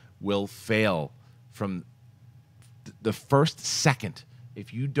movie will fail from the first second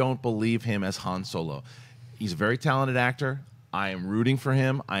if you don't believe him as Han Solo. He's a very talented actor. I am rooting for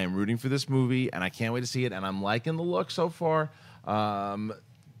him. I am rooting for this movie, and I can't wait to see it, and I'm liking the look so far.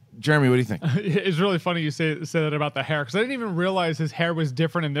 Jeremy, what do you think? It's really funny you say that about the hair, because I didn't even realize his hair was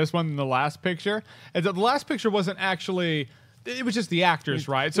different in this one than the last picture. And the last picture wasn't actually... It was just the actors,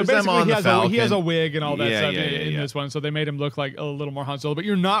 right? So basically, he has a wig and all that stuff in this one, so they made him look like a little more Han Solo. But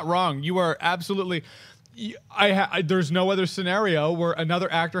you're not wrong. You are absolutely... there's no other scenario where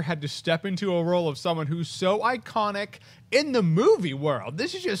another actor had to step into a role of someone who's so iconic in the movie world.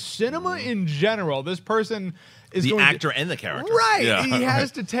 This is just cinema in general. This person is the actor and the character. Right. Yeah. He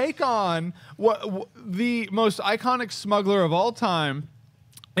has to take on the most iconic smuggler of all time,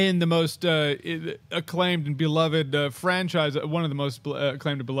 in the most acclaimed and beloved franchise, one of the most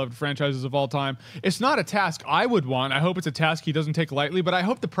acclaimed and beloved franchises of all time. It's not a task I would want. I hope it's a task he doesn't take lightly, but I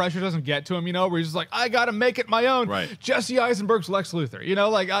hope the pressure doesn't get to him, you know, where he's just like, I got to make it my own. Right. Jesse Eisenberg's Lex Luthor. You know,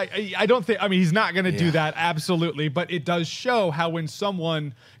 like, I don't think, I mean, he's not going to do that, absolutely, but it does show how when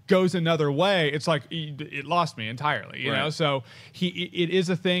someone goes another way, it's like it lost me entirely, you know. So it is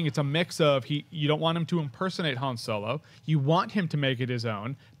a thing. It's a mix of you don't want him to impersonate Han Solo, you want him to make it his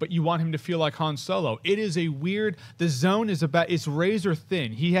own, but you want him to feel like Han Solo. It is a weird. The zone is it's razor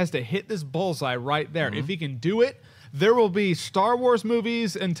thin. He has to hit this bullseye right there. If he can do it, there will be Star Wars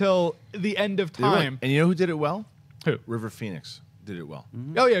movies until the end of time. And you know who did it well? Who? River Phoenix did it well.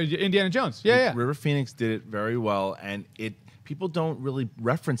 Oh yeah, Indiana Jones. Yeah. River Phoenix did it very well, and people don't really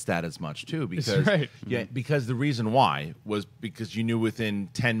reference that as much too, because because the reason why was because you knew within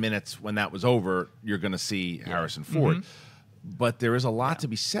 10 minutes when that was over you're going to see Harrison Ford. But there is a lot to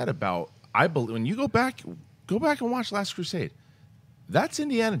be said about, I believe, when you go back and watch Last Crusade, that's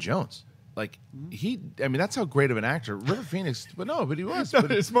Indiana Jones. Like I mean, that's how great of an actor River Phoenix. But he was.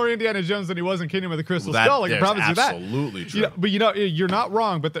 But it's more Indiana Jones than he was in Kingdom of the Crystal Skull. Like, I promise you that. Absolutely true. You know, but you know, you're not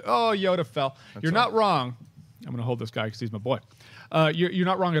wrong. But Yoda fell. You're not wrong. I'm going to hold this guy because he's my boy. You're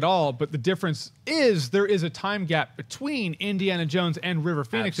not wrong at all, but the difference is there is a time gap between Indiana Jones and River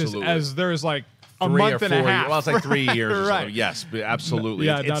Phoenix, as there is like a month and a half. Well, it's like 3 years or right. so. Yes, absolutely.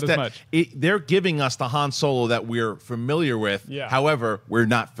 Yeah, not as much. They're giving us the Han Solo that we're familiar with. Yeah. However, we're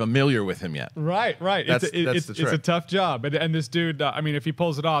not familiar with him yet. Right. That's the trick. It's a tough job. And this dude, I mean, if he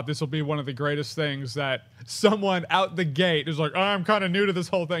pulls it off, this will be one of the greatest things that someone out the gate is like, I'm kind of new to this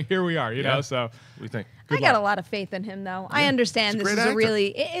whole thing. Here we are, you know? So what do you think? I got a lot of faith in him, though. I understand this is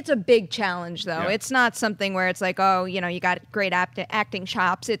it's a big challenge, though. It's not something where it's like, oh, you know, you got great acting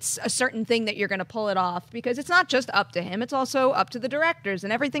chops. It's a certain thing that you're going to pull it off, because it's not just up to him. It's also up to the directors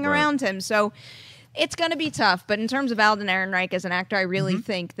and everything around him. So it's going to be tough. But in terms of Alden Ehrenreich as an actor, I really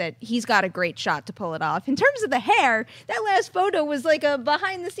think that he's got a great shot to pull it off. In terms of the hair, that last photo was like a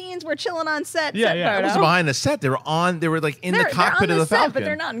behind the scenes, we're chilling on set. Yeah. It was behind the set. They were like in the cockpit of the Falcon. But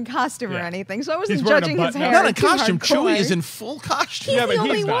they're not in costume or anything. So I wasn't judging his hair. Not in costume. Chewie is in full costume. He's the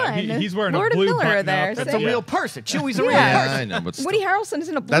only one. He's wearing Lord a blue and Miller are button-up. there. That's a real person. Chewie's a real Yeah, person. I know, but still. Woody Harrelson is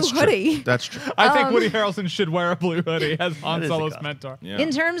in a blue hoodie. That's true. I think Woody Harrelson should wear a blue hoodie as Han Solo's mentor. Yeah. In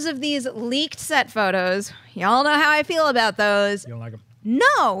terms of these leaked set photos, y'all know how I feel about those. You don't like him?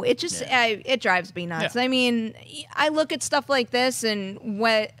 No, it just it drives me nuts. I mean, I look at stuff like this, and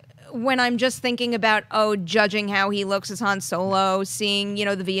when I'm just thinking about judging how he looks as Han Solo, seeing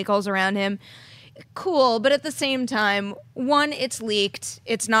the vehicles around him, cool. But at the same time, one, it's leaked.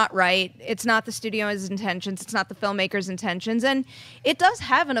 It's not right. It's not the studio's intentions. It's not the filmmaker's intentions, and it does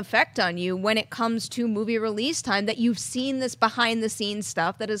have an effect on you when it comes to movie release time. That you've seen this behind the scenes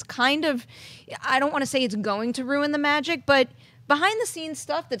stuff that is kind of, I don't want to say it's going to ruin the magic, but behind the scenes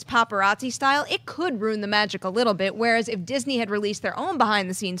stuff that's paparazzi style, it could ruin the magic a little bit. Whereas if Disney had released their own behind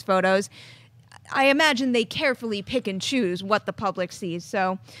the scenes photos, I imagine they carefully pick and choose what the public sees.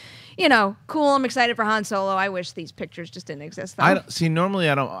 So, cool. I'm excited for Han Solo. I wish these pictures just didn't exist, though. Normally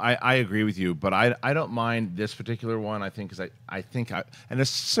I agree with you, but I don't mind this particular one. I think because and there's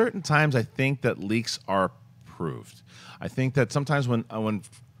certain times I think that leaks are proved. I think that sometimes when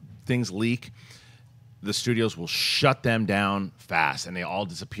things leak, the studios will shut them down fast, and they all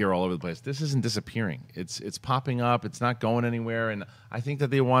disappear all over the place. This isn't disappearing. It's popping up. It's not going anywhere, and I think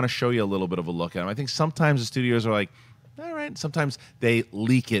that they want to show you a little bit of a look at them. I think sometimes the studios are like, all right. Sometimes they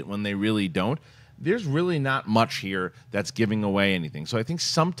leak it when they really don't. There's really not much here that's giving away anything. So I think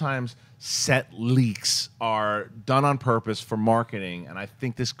sometimes set leaks are done on purpose for marketing, and I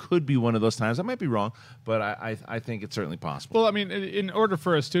think this could be one of those times. I might be wrong, but I think it's certainly possible. Well, I mean, in order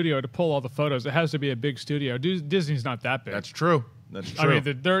for a studio to pull all the photos, it has to be a big studio. Disney's not that big. That's true. That's true. I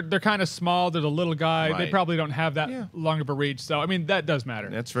mean, they're kind of small. They're the little guy. Right. They probably don't have that long of a reach. So, I mean, that does matter.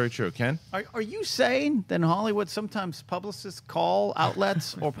 That's very true. Ken? Are you saying that in Hollywood sometimes publicists call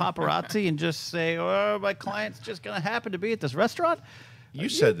outlets or paparazzi and just say, oh, my client's just going to happen to be at this restaurant? You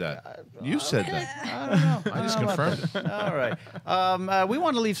said that. You said that. I don't know. I just confirmed it. All right. We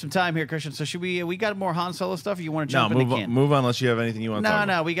want to leave some time here, Kristian. So should we got more Han Solo stuff, or you want to jump into Canon? Move on unless you have anything you want to talk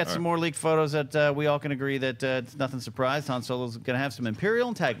about. No, we got some more leaked photos that we all can agree that it's nothing surprised. Han Solo's going to have some Imperial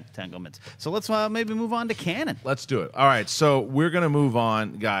entanglements. So let's maybe move on to Canon. Let's do it. All right, so we're going to move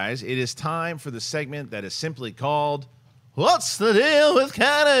on, guys. It is time for the segment that is simply called, What's the Deal with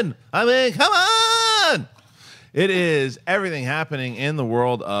Canon? I mean, come on! It is everything happening in the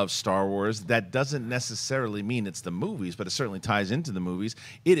world of Star Wars. That doesn't necessarily mean it's the movies, but it certainly ties into the movies.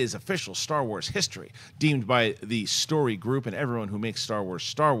 It is official Star Wars history, deemed by the Story Group and everyone who makes Star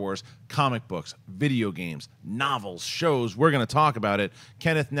Wars, comic books, video games, novels, shows. We're going to talk about it.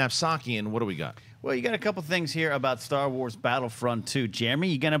 Kenneth Napzok, what do we got? Well, you got a couple things here about Star Wars Battlefront 2. Jeremy,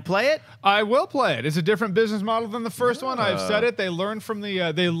 you going to play it? I will play it. It's a different business model than the first one. I've said it. They learned from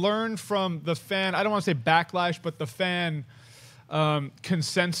the fan. I don't want to say backlash, but the fan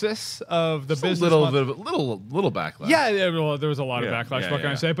consensus of the business. Little backlash. Yeah, well, there was a lot of backlash. Yeah, What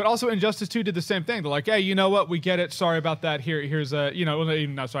can I say? But also, Injustice 2 did the same thing. They're like, hey, you know what? We get it. Sorry about that. Here's a,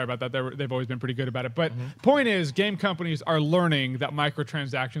 not sorry about that. They've always been pretty good about it. But point is, game companies are learning that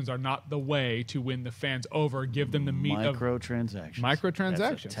microtransactions are not the way to win the fans over. Give them the meat of microtransactions.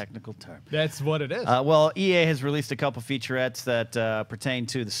 That's a technical term. That's what it is. Well, EA has released a couple featurettes that pertain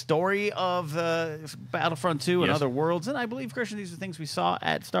to the story of Battlefront 2 and other worlds, and I believe, Kristian, these are things we saw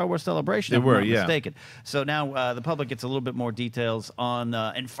at Star Wars Celebration. They if were, I'm not yeah. mistaken. So now the public gets a little bit more details on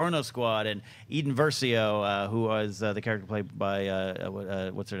Inferno Squad and Eden Versio, who was the character played by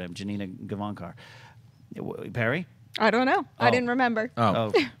what's her name, Janina Gavankar. Perri? I don't know. I didn't remember.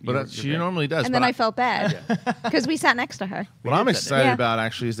 But she normally does. And then I felt bad because we sat next to her. What I'm excited about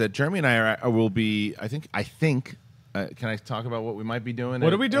actually is that Jeremy and I will be. I think. Can I talk about what we might be doing?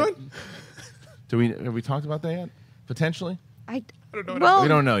 What are we doing? Have we talked about that yet? Potentially. I don't know. Well, we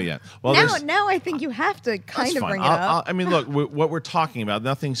don't know yet. Well, now I think you have to kind of bring it up. I mean, look, what we're talking about,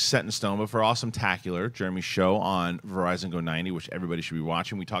 nothing's set in stone, but for Awesome-tacular, Jeremy's show on Verizon Go 90, which everybody should be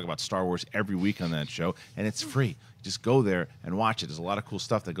watching, we talk about Star Wars every week on that show, and it's free. Just go there and watch it. There's a lot of cool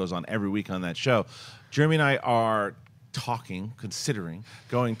stuff that goes on every week on that show. Jeremy and I are considering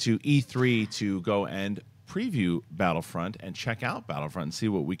going to E3 to go and preview Battlefront and check out Battlefront and see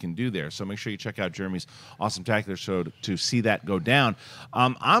what we can do there. So make sure you check out Jeremy's Awesome-tacular show to see that go down.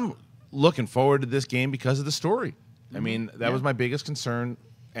 I'm looking forward to this game because of the story. I mean, that was my biggest concern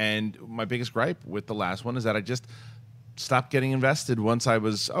and my biggest gripe with the last one is that I just stopped getting invested once I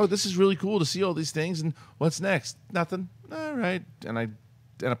was, this is really cool to see all these things, and what's next? Nothing. All right.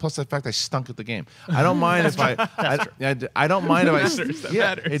 And plus the fact I stunk at the game. I don't mind if I don't mind if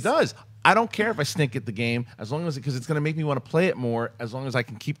I it does. I don't care if I stink at the game as long as because it's going to make me want to play it more as long as I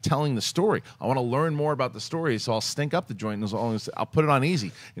can keep telling the story. I want to learn more about the story, so I'll stink up the joint as long as I'll put it on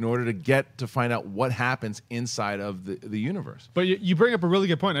easy in order to get to find out what happens inside of the universe. But you bring up a really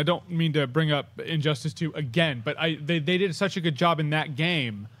good point. I don't mean to bring up Injustice 2 again, but they did such a good job in that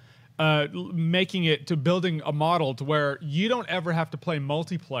game making it to building a model to where you don't ever have to play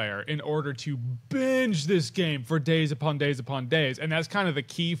multiplayer in order to binge this game for days upon days upon days. And that's kind of the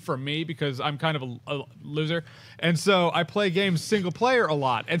key for me because I'm kind of a loser. And so I play games single player a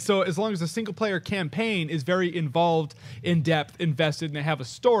lot. And so as long as the single player campaign is very involved, in depth, invested, and they have a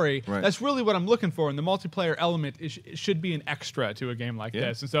story, that's really what I'm looking for. And the multiplayer element should be an extra to a game like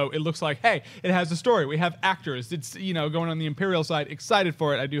this. And so it looks like, hey, it has a story. We have actors. It's, going on the Imperial side. Excited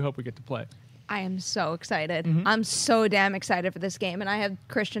for it. I do hope we get to play. I am so excited. I'm so damn excited for this game, and I have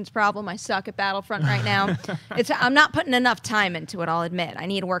Kristian's problem. I suck at Battlefront right now. I'm not putting enough time into it, I'll admit. I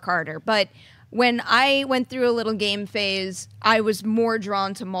need to work harder. But when I went through a little game phase, I was more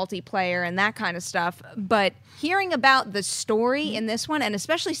drawn to multiplayer and that kind of stuff. But hearing about the story in this one, and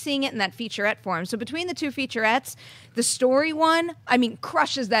especially seeing it in that featurette form, so between the two featurettes, the story one,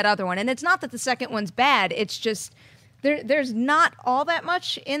 crushes that other one. And it's not that the second one's bad, it's just there's not all that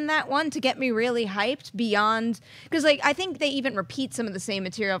much in that one to get me really hyped beyond, because I think they even repeat some of the same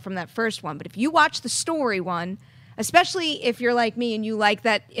material from that first one. But if you watch the story one, especially if you're like me and you like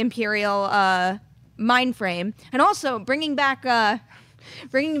that Imperial mind frame, and also bringing back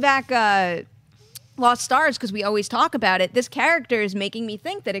Lost Stars, because we always talk about it, this character is making me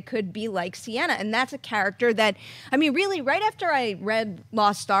think that it could be like Sienna, and that's a character that, really, right after I read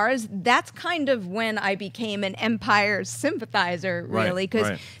Lost Stars, that's kind of when I became an Empire sympathizer, really,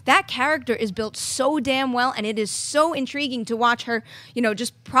 because that character is built so damn well, and it is so intriguing to watch her,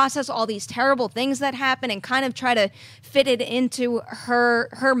 just process all these terrible things that happen and kind of try to fit it into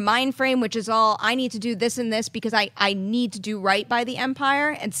her mind frame, which is all, I need to do this and this because I need to do right by the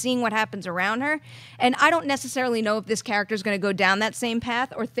Empire, and seeing what happens around her. And I don't necessarily know if this character is going to go down that same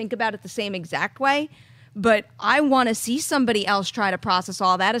path or think about it the same exact way, but I want to see somebody else try to process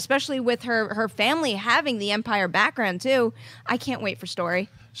all that, especially with her family having the Empire background too. I can't wait for story.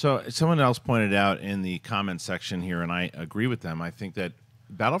 So someone else pointed out in the comment section here, and I agree with them, I think that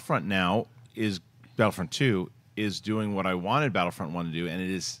Battlefront 2 is doing what I wanted Battlefront 1 to do, and it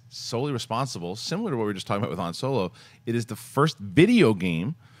is solely responsible, similar to what we were just talking about with Han Solo. It is the first video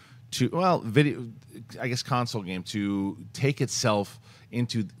game I guess console game to take itself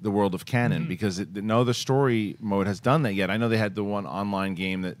into the world of canon because no other story mode has done that yet. I know they had the one online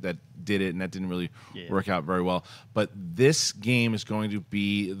game that did it, and that didn't really work out very well. But this game is going to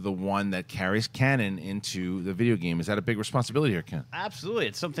be the one that carries canon into the video game. Is that a big responsibility here, Ken? Absolutely.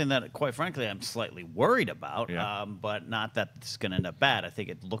 It's something that, quite frankly, I'm slightly worried about, but not that it's going to end up bad. I think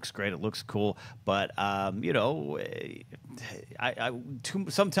it looks great. It looks cool. But,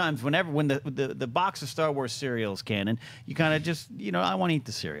 sometimes when the box of Star Wars cereal is canon, you kind of just, I want to eat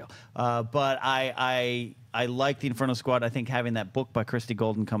the cereal. But I like the Inferno Squad. I think having that book by Christy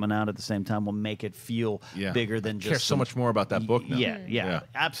Golden coming out at the same time will make it feel bigger than just. I care so much more about that book now. Yeah,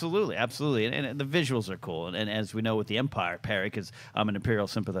 absolutely. And the visuals are cool. And as we know with the Empire, Perry, because I'm an Imperial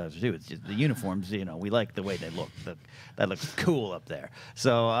sympathizer too. It's just the uniforms. We like the way they look. That looks cool up there.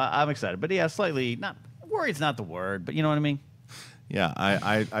 So I'm excited. But yeah, slightly not worried's not the word, but you know what I mean. Yeah,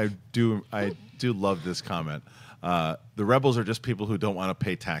 I do love this comment. The rebels are just people who don't want to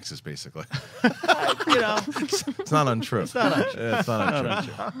pay taxes, basically. It's not untrue. It's not untrue.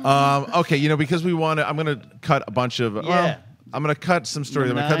 Okay, because we want to, I'm going to cut a bunch of. I'm going to cut some stories.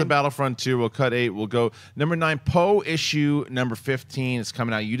 I'm going to cut the Battlefront 2. We'll cut 8. We'll go number 9. Poe issue number 15 is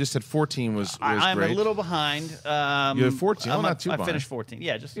coming out. You just said 14 was I'm great. a little behind. You have 14. I'm not too behind. I finished 14.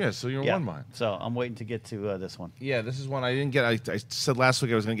 Yeah, so you're one behind. So I'm waiting to get to this one. Yeah, this is one I didn't get. I said last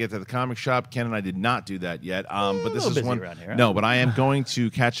week I was going to get to the comic shop. Ken and I did not do that yet. But this is one. Here, no, but I am going to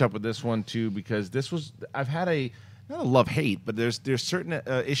catch up with this one too because this was. I've had not a love-hate, but there's certain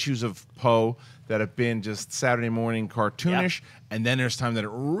issues of Poe that have been just Saturday morning cartoonish, and then there's time that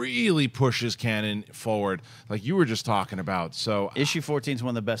it really pushes canon forward, like you were just talking about. So issue 14 is one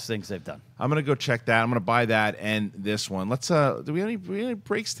of the best things they've done. I'm gonna go check that. I'm gonna buy that and this one. Let's. Do we have any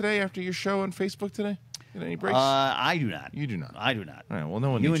breaks today after your show on Facebook today? Any breaks? I do not. You do not. I do not. All right. Well,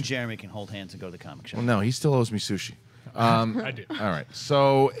 no one. You and Jeremy can hold hands and go to the comic shop. Well, no, he still owes me sushi. I do. All right.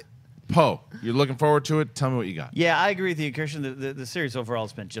 So. Poe, you're looking forward to it. Tell me what you got. Yeah, I agree with you, Kristian. The series overall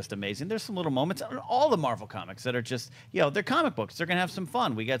has been just amazing. There's some little moments on all the Marvel comics that are just, they're comic books. They're going to have some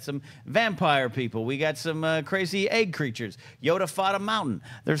fun. We got some vampire people. We got some crazy egg creatures. Yoda fought a mountain.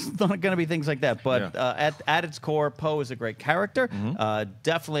 There's going to be things like that. But at its core, Poe is a great character.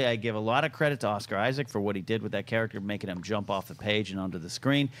 Definitely, I give a lot of credit to Oscar Isaac for what he did with that character, making him jump off the page and onto the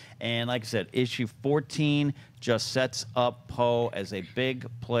screen. And like I said, issue 14 just sets up Poe as a big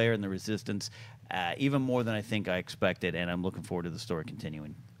player in the Resistance, even more than I think I expected, and I'm looking forward to the story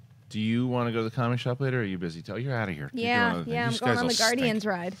continuing. Do you want to go to the comic shop later, or are you busy? You're out of here. Yeah, I'm going on the Guardians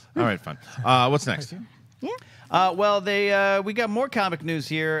ride. All right, fine. What's next? We got more comic news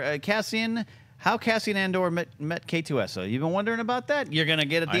here. How Cassian Andor met K2SO. You've been wondering about that? You're going to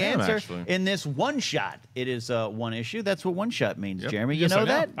get the answer in this one shot. It is one issue. That's what one shot means, Jeremy. You know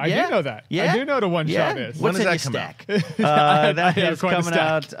that? I do know that. Yeah? I do know what a one shot is. What's in your stack? That is coming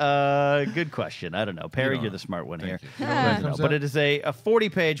out. Good question. I don't know. Perry, you're the smart one here. But it is a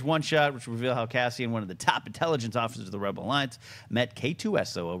 40-page one shot, which will reveal how Cassian, one of the top intelligence officers of the Rebel Alliance, met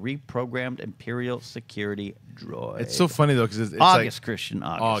K2SO, a reprogrammed Imperial security droid. It's so funny though because it's August, like, Kristian.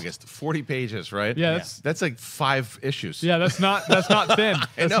 August. 40 pages, right? Yeah, that's like 5 issues. Yeah, that's not thin.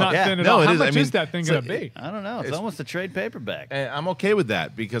 That's not thin at all. How much is that thing going to be? I don't know. It's almost a trade paperback. And I'm okay with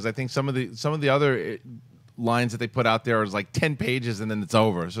that because I think some of the other lines that they put out there is like 10 pages and then it's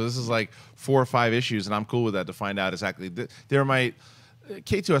over. So this is like 4 or 5 issues, and I'm cool with that to find out exactly.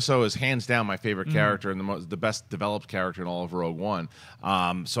 K2SO is hands down my favorite character and the best developed character in all of Rogue One.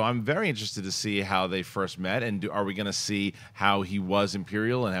 So I'm very interested to see how they first met, and are we going to see how he was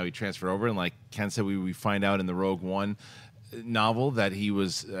Imperial and how he transferred over? And like Ken said, we find out in the Rogue One novel that he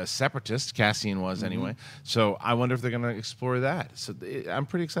was a separatist. Cassian was anyway. So I wonder if they're going to explore that. So I'm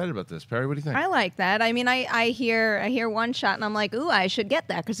pretty excited about this. Perry, what do you think? I like that. I mean, I hear one shot and I'm like, ooh, I should get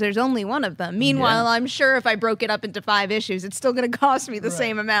that because there's only one of them. Meanwhile, I'm sure if I broke it up into 5 issues, it's still going to cost me the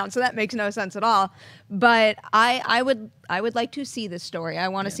same amount. So that makes no sense at all. But I would like to see this story. I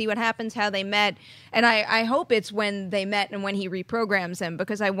want to see what happens, how they met, and I hope it's when they met and when he reprograms him,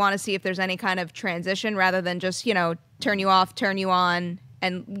 because I want to see if there's any kind of transition rather than just turn you off, turn you on,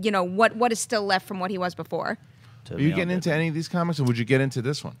 and what is still left from what he was before. Are you getting into any of these comics, or would you get into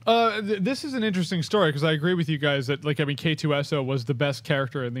this one? This is an interesting story because I agree with you guys that, K2SO was the best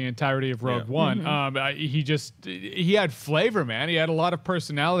character in the entirety of Rogue One. He had flavor, man. He had a lot of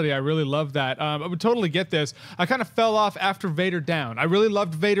personality. I really loved that. I would totally get this. I kind of fell off after Vader Down. I really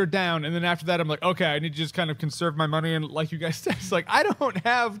loved Vader Down, and then after that, I'm like, okay, I need to just kind of conserve my money. And like you guys said, it's like I don't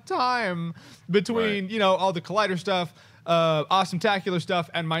have time between all the Collider stuff. awesome-tacular stuff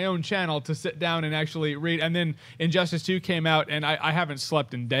and my own channel to sit down and actually read. And then Injustice 2 came out, and I haven't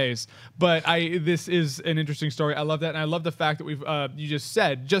slept in days. But this is an interesting story. I love that, and I love the fact that you just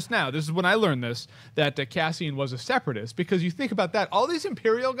said just now, this is when I learned this, that Cassian was a separatist. Because you think about that, all these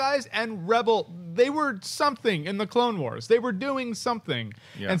Imperial guys and Rebel, they were something in the Clone Wars. They were doing something.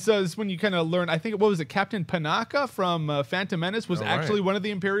 Yeah. And so it's when you kind of learn, I think, what was it, Captain Panaka from Phantom Menace was actually one of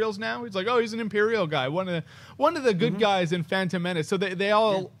the Imperials now? He's like, oh, he's an Imperial guy. One of the good guys in Phantom Menace. So they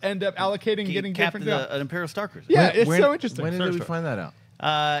all end up allocating, getting different jobs. An Imperial Starkers. Yeah, it's so interesting. When did we find that out?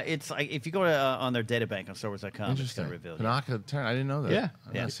 It's like if you go to, on their databank on StarWars.com, it's going to reveal. Panaka turned. I didn't know that.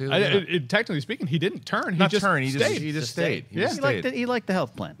 Yeah. Technically speaking, he didn't turn. He just stayed. He liked the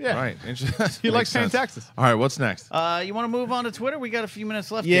health plan. Yeah. Right. He likes paying taxes. All right. What's next? You want to move on to Twitter? We got a few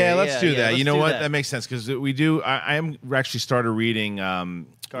minutes left. Yeah, let's do that. You know what? That makes sense because we do. I am actually started reading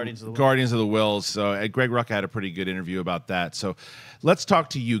Guardians of the Wills. So Greg Rucka had a pretty good interview about that. So let's talk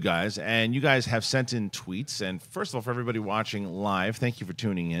to you guys. And you guys have sent in tweets. And first of all, for everybody watching live, thank you for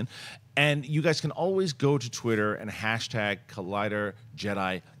tuning in. And you guys can always go to Twitter and hashtag Collider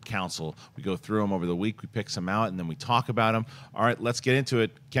Jedi Council. We go through them over the week. We pick some out, and then we talk about them. All right, let's get into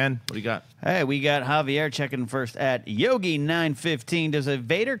it. Ken, what do you got? Hey, we got Javier checking first at Yogi915. Does a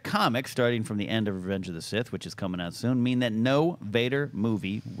Vader comic starting from the end of Revenge of the Sith, which is coming out soon, mean that no Vader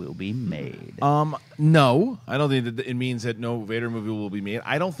movie will be made? No. I don't think that it means that no Vader movie will be made.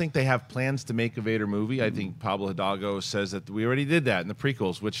 I don't think they have plans to make a Vader movie. I think Pablo Hidalgo says that we already did that in the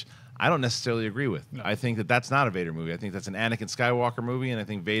prequels, which I don't necessarily agree with. No. I think that that's not a Vader movie. I think that's an Anakin Skywalker movie, and I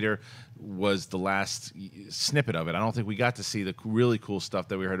think Vader was the last snippet of it. I don't think we got to see the really cool stuff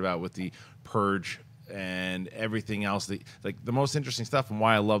that we heard about with the Purge and everything else. Like the most interesting stuff and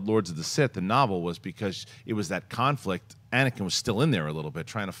why I loved Lords of the Sith, the novel, was because it was that conflict. Anakin was still in there a little bit,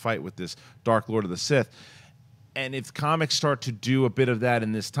 trying to fight with this Dark Lord of the Sith. And if comics start to do a bit of that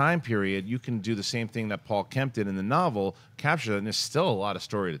in this time period, you can do the same thing that Paul Kemp did in the novel, capture that, and there's still a lot of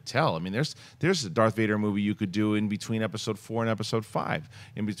story to tell. I mean, there's a Darth Vader movie you could do in between Episode 4 and Episode 5,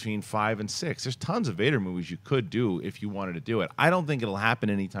 in between 5 and 6. There's tons of Vader movies you could do if you wanted to do it. I don't think it'll happen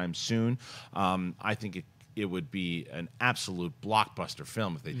anytime soon. I think it would be an absolute blockbuster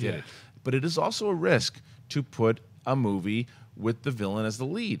film if they did it. But it is also a risk to put a movie with the villain as the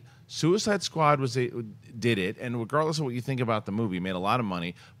lead. Suicide Squad did it, and regardless of what you think about the movie, made a lot of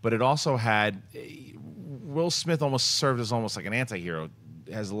money, but it also had Will Smith almost served as almost like an anti-hero.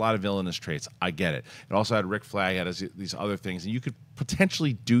 Has a lot of villainous traits. I get it. It also had Rick Flag, had these other things, and you could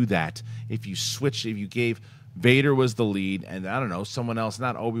potentially do that if you gave Vader was the lead, and I don't know, someone else,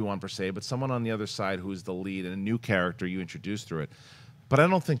 not Obi-Wan per se, but someone on the other side who's the lead and a new character you introduce through it. But I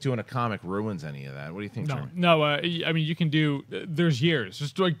don't think doing a comic ruins any of that. What do you think, Jeremy? No. I mean, you can do. There's years,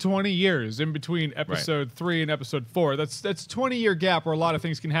 just like 20 years in between Episode 3 and Episode 4. That's 20-year gap where a lot of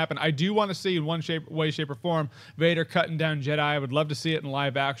things can happen. I do want to see in one way, shape, or form Vader cutting down Jedi. I would love to see it in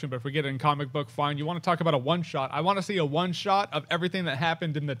live action, but if we get it in comic book, fine. You want to talk about a one-shot? I want to see a one-shot of everything that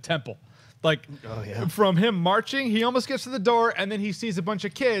happened in the temple. Like, from him marching, he almost gets to the door, and then he sees a bunch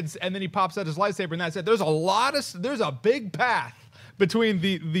of kids, and then he pops out his lightsaber, and that's it. There's a big path between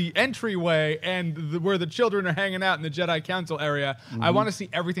the entryway and where the children are hanging out in the Jedi Council area. I want to see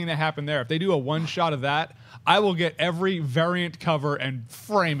everything that happened there. If they do a one-shot of that, I will get every variant cover and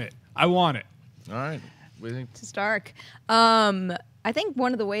frame it. I want it. All right. What do you think? It's dark. I think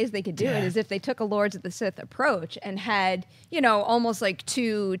one of the ways they could do it is if they took a Lords of the Sith approach and had, almost like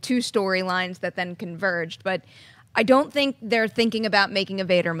two storylines that then converged. But I don't think they're thinking about making a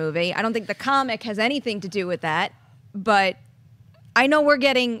Vader movie. I don't think the comic has anything to do with that. But I know we're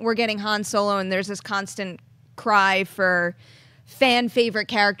getting Han Solo, and there's this constant cry for fan favorite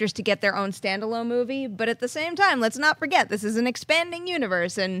characters to get their own standalone movie. But at the same time, let's not forget this is an expanding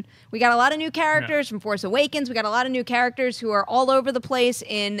universe, and we got a lot of new characters from Force Awakens. We got a lot of new characters who are all over the place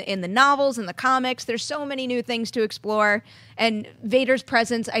in the novels and the comics. There's so many new things to explore, and Vader's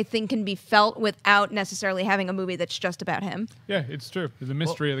presence, I think, can be felt without necessarily having a movie that's just about him. Yeah, it's true. The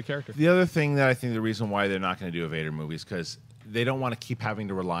mystery of the character. The other thing that I think the reason why they're not going to do a Vader movie is because they don't want to keep having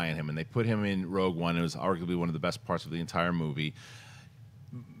to rely on him, and they put him in Rogue One. It was arguably one of the best parts of the entire movie.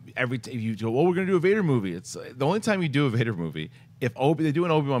 Every time you go, we're going to do a Vader movie. It's the only time you do a Vader movie if they do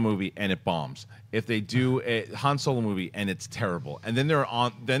an Obi-Wan movie and it bombs. If they do a Han Solo movie and it's terrible, and then they're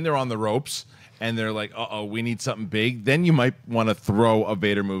on the ropes and they're like, we need something big. Then you might want to throw a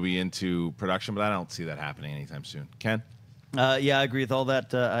Vader movie into production, but I don't see that happening anytime soon. Ken? Yeah, I agree with all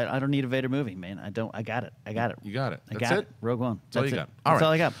that. I don't need a Vader movie, man. I don't. I got it. You got it. I That's got it? Rogue One. That's all you it. got. That's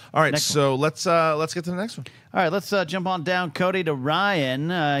all I got. All right, Next so let's get to the next one. All right, let's jump on down, Cody, to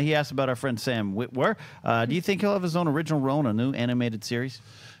Ryan. He asked about our friend Sam Witwer. Do you think he'll have his own original role in a new animated series?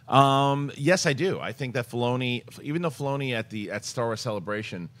 Yes, I do. I think that Filoni, even though Filoni at Star Wars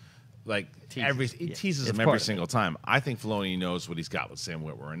Celebration, like teases him every single time. I think Filoni knows what he's got with Sam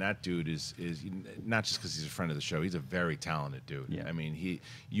Witwer, and that dude is not just because he's a friend of the show. He's a very talented dude. Yeah. I mean,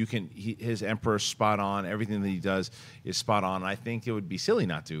 his Emperor's spot on. Everything that he does is spot on. I think it would be silly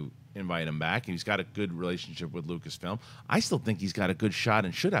not to invite him back. He's got a good relationship with Lucasfilm. I still think he's got a good shot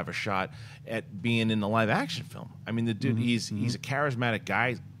and should have a shot at being in the live action film. I mean, the dude, he's a charismatic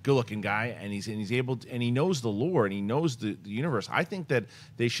guy, good-looking guy, and he's able to, and he knows the lore and he knows the universe. I think that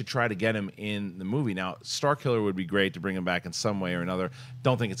they should try to get him in the movie. Now, Starkiller would be great to bring him back in some way or another.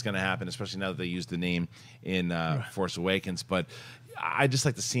 Don't think it's going to happen, especially now that they used the name in Force Awakens. But I just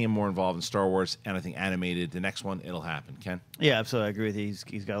like to see him more involved in Star Wars, and I think animated, the next one, it'll happen. Ken? Yeah, absolutely. I agree with you.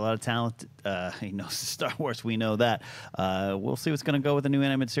 He's got a lot of talent. He knows Star Wars. We know that. We'll see what's going to go with the new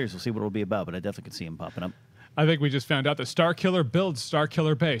animated series. We'll see what it'll be about, but I definitely could see him popping up. I think we just found out that Starkiller builds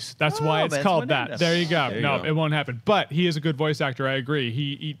Starkiller Base. That's why it's called that. There you go. No, it won't happen. But he is a good voice actor. I agree.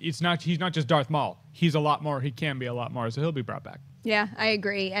 He's not just Darth Maul. He's a lot more. He can be a lot more. So he'll be brought back. Yeah, I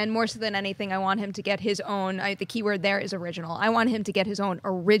agree. And more so than anything, I want him to get his own, the keyword there is original. I want him to get his own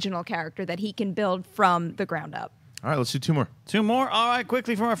original character that he can build from the ground up. All right, let's do two more. Two more? All right,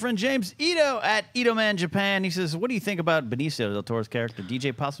 quickly from our friend James Ito at Ito Man Japan. He says, what do you think about Benicio del Toro's character,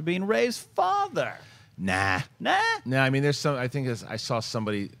 DJ, possibly being Rey's father? Nah. I mean, there's some. I think I saw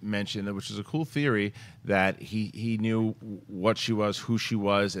somebody mention, which is a cool theory, that he knew what she was, who she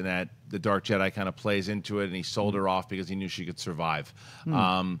was, and that the Dark Jedi kind of plays into it, and he sold her off because he knew she could survive.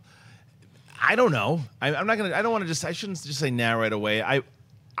 I don't know. I'm not gonna. I don't want to just. I shouldn't just say nah right away.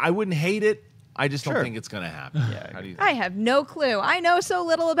 I wouldn't hate it. I just don't think it's going to happen. Yeah, I have no clue. I know so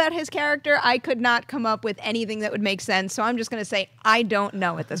little about his character. I could not come up with anything that would make sense. So I'm just going to say I don't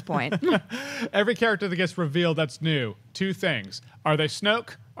know at this point. Every character that gets revealed that's new, two things. Are they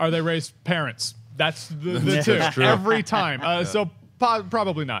Snoke? Are they Rey's parents? That's the two. True. Every time. So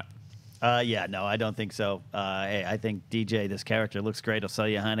probably not. Yeah, no, I don't think so. Hey, I think DJ, this character, looks great. I'll sell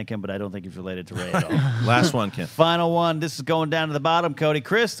you a Heineken, but I don't think he's related to Rey at all. Last one, Ken. Final one. This is going down to the bottom, Cody.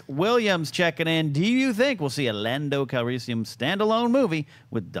 Chris Williams checking in. Do you think we'll see a Lando Calrissian standalone movie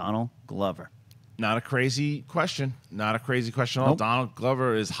with Donald Glover? Not a crazy question. Not a crazy question at all. Nope. Donald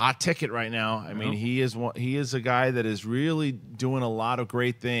Glover is hot ticket right now. I mean, he is a guy that is really doing a lot of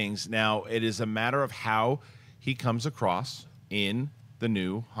great things. Now, it is a matter of how he comes across in the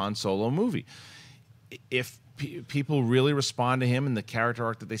new Han Solo movie. If people really respond to him and the character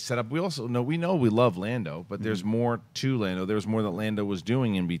arc that they set up, we know we love Lando, but there's more to Lando. There's more that Lando was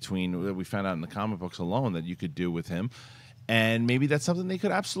doing in between that we found out in the comic books alone that you could do with him. And maybe that's something they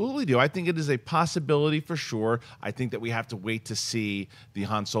could absolutely do. I think it is a possibility for sure. I think that we have to wait to see the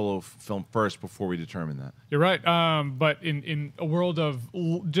Han Solo film first before we determine that. You're right. But in a world of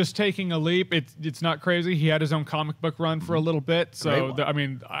just taking a leap, it's not crazy. He had his own comic book run for a little bit. So, I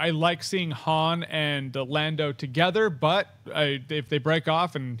mean, I like seeing Han and Lando together, but if they break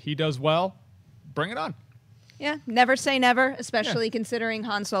off and he does well, bring it on. Yeah, never say never, especially considering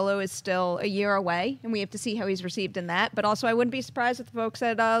Han Solo is still a year away, and we have to see how he's received in that. But also, I wouldn't be surprised if the folks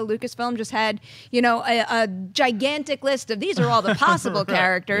at Lucasfilm just had, a gigantic list of these are all the possible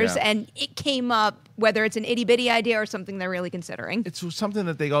characters, and it came up, whether it's an itty-bitty idea or something they're really considering. It's something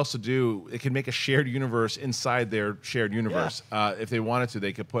that they also do. It can make a shared universe inside their shared universe. Yeah. If they wanted to,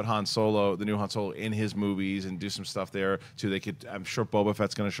 they could put Han Solo, the new Han Solo, in his movies and do some stuff there too. They could. I'm sure Boba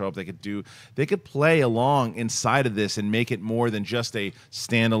Fett's going to show up. They could play along inside of this and make it more than just a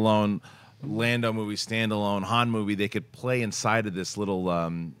standalone Lando movie, standalone Han movie. They could play inside of this little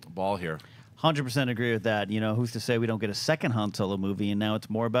ball here. 100% agree with that. Who's to say we don't get a second Han Solo movie, and now it's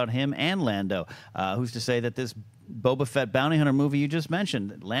more about him and Lando? Who's to say that this Boba Fett bounty hunter movie you just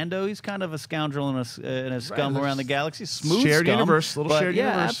mentioned, Lando, he's kind of a scoundrel and a scum around the galaxy. Smooth shared scum, universe, little shared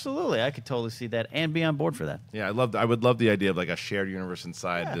universe. Yeah, absolutely. I could totally see that and be on board for that. Yeah, I would love the idea of like a shared universe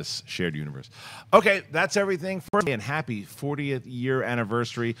inside this shared universe. Okay, that's everything for me, and happy 40th year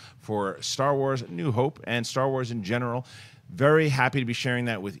anniversary for Star Wars New Hope and Star Wars in general. Very happy to be sharing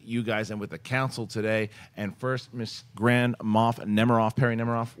that with you guys and with the council today. And first, Miss Grand Moff Nemiroff, Perri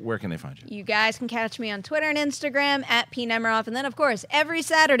Nemiroff, where can they find you? You guys can catch me on Twitter and Instagram at @PNemiroff. And then, of course, every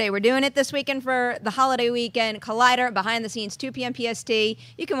Saturday, we're doing it this weekend for the holiday weekend, Collider, behind the scenes, 2 p.m. PST.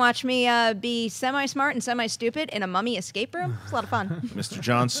 You can watch me be semi-smart and semi-stupid in a mummy escape room. It's a lot of fun. Mr.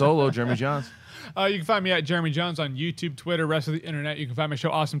 John Solo, Jeremy Jahns. You can find me at Jeremy Jahns on YouTube, Twitter, rest of the internet. You can find my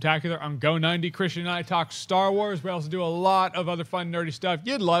show Awesome-tacular on Go90. Kristian and I talk Star Wars. We also do a lot of other fun, nerdy stuff.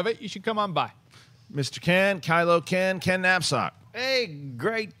 You'd love it. You should come on by. Mr. Ken, Kylo Ken Napzok. Hey,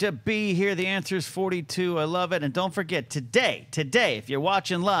 great to be here. The answer is 42. I love it. And don't forget, today, if you're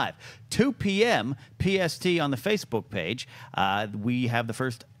watching live, 2 p.m. PST on the Facebook page, we have the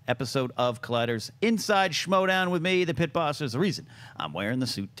first episode of Collider's Inside Schmodown with me, the Pit Boss. There's a reason I'm wearing the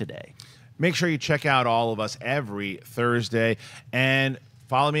suit today. Make sure you check out all of us every Thursday. And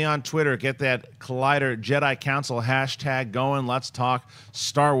follow me on Twitter. Get that Collider Jedi Council hashtag going. Let's talk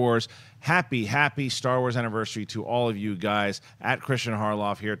Star Wars. Happy Star Wars anniversary to all of you guys at Kristian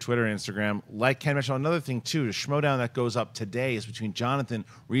Harloff here, Twitter and Instagram. Like Ken mentioned, another thing too, the Schmodown that goes up today is between Jonathan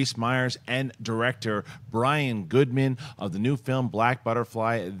Rhys-Meyers and director Brian Goodman of the new film Black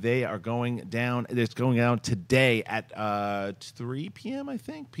Butterfly. They are going down. It's going down today at 3 p.m. I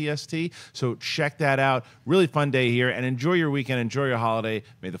think PST. So check that out. Really fun day here, and enjoy your weekend. Enjoy your holiday.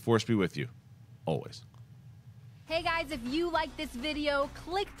 May the Force be with you always. Hey guys, if you like this video,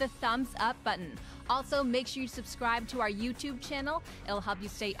 click the thumbs up button. Also, make sure you subscribe to our YouTube channel. It'll help you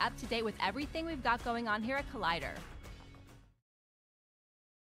stay up to date with everything we've got going on here at Collider.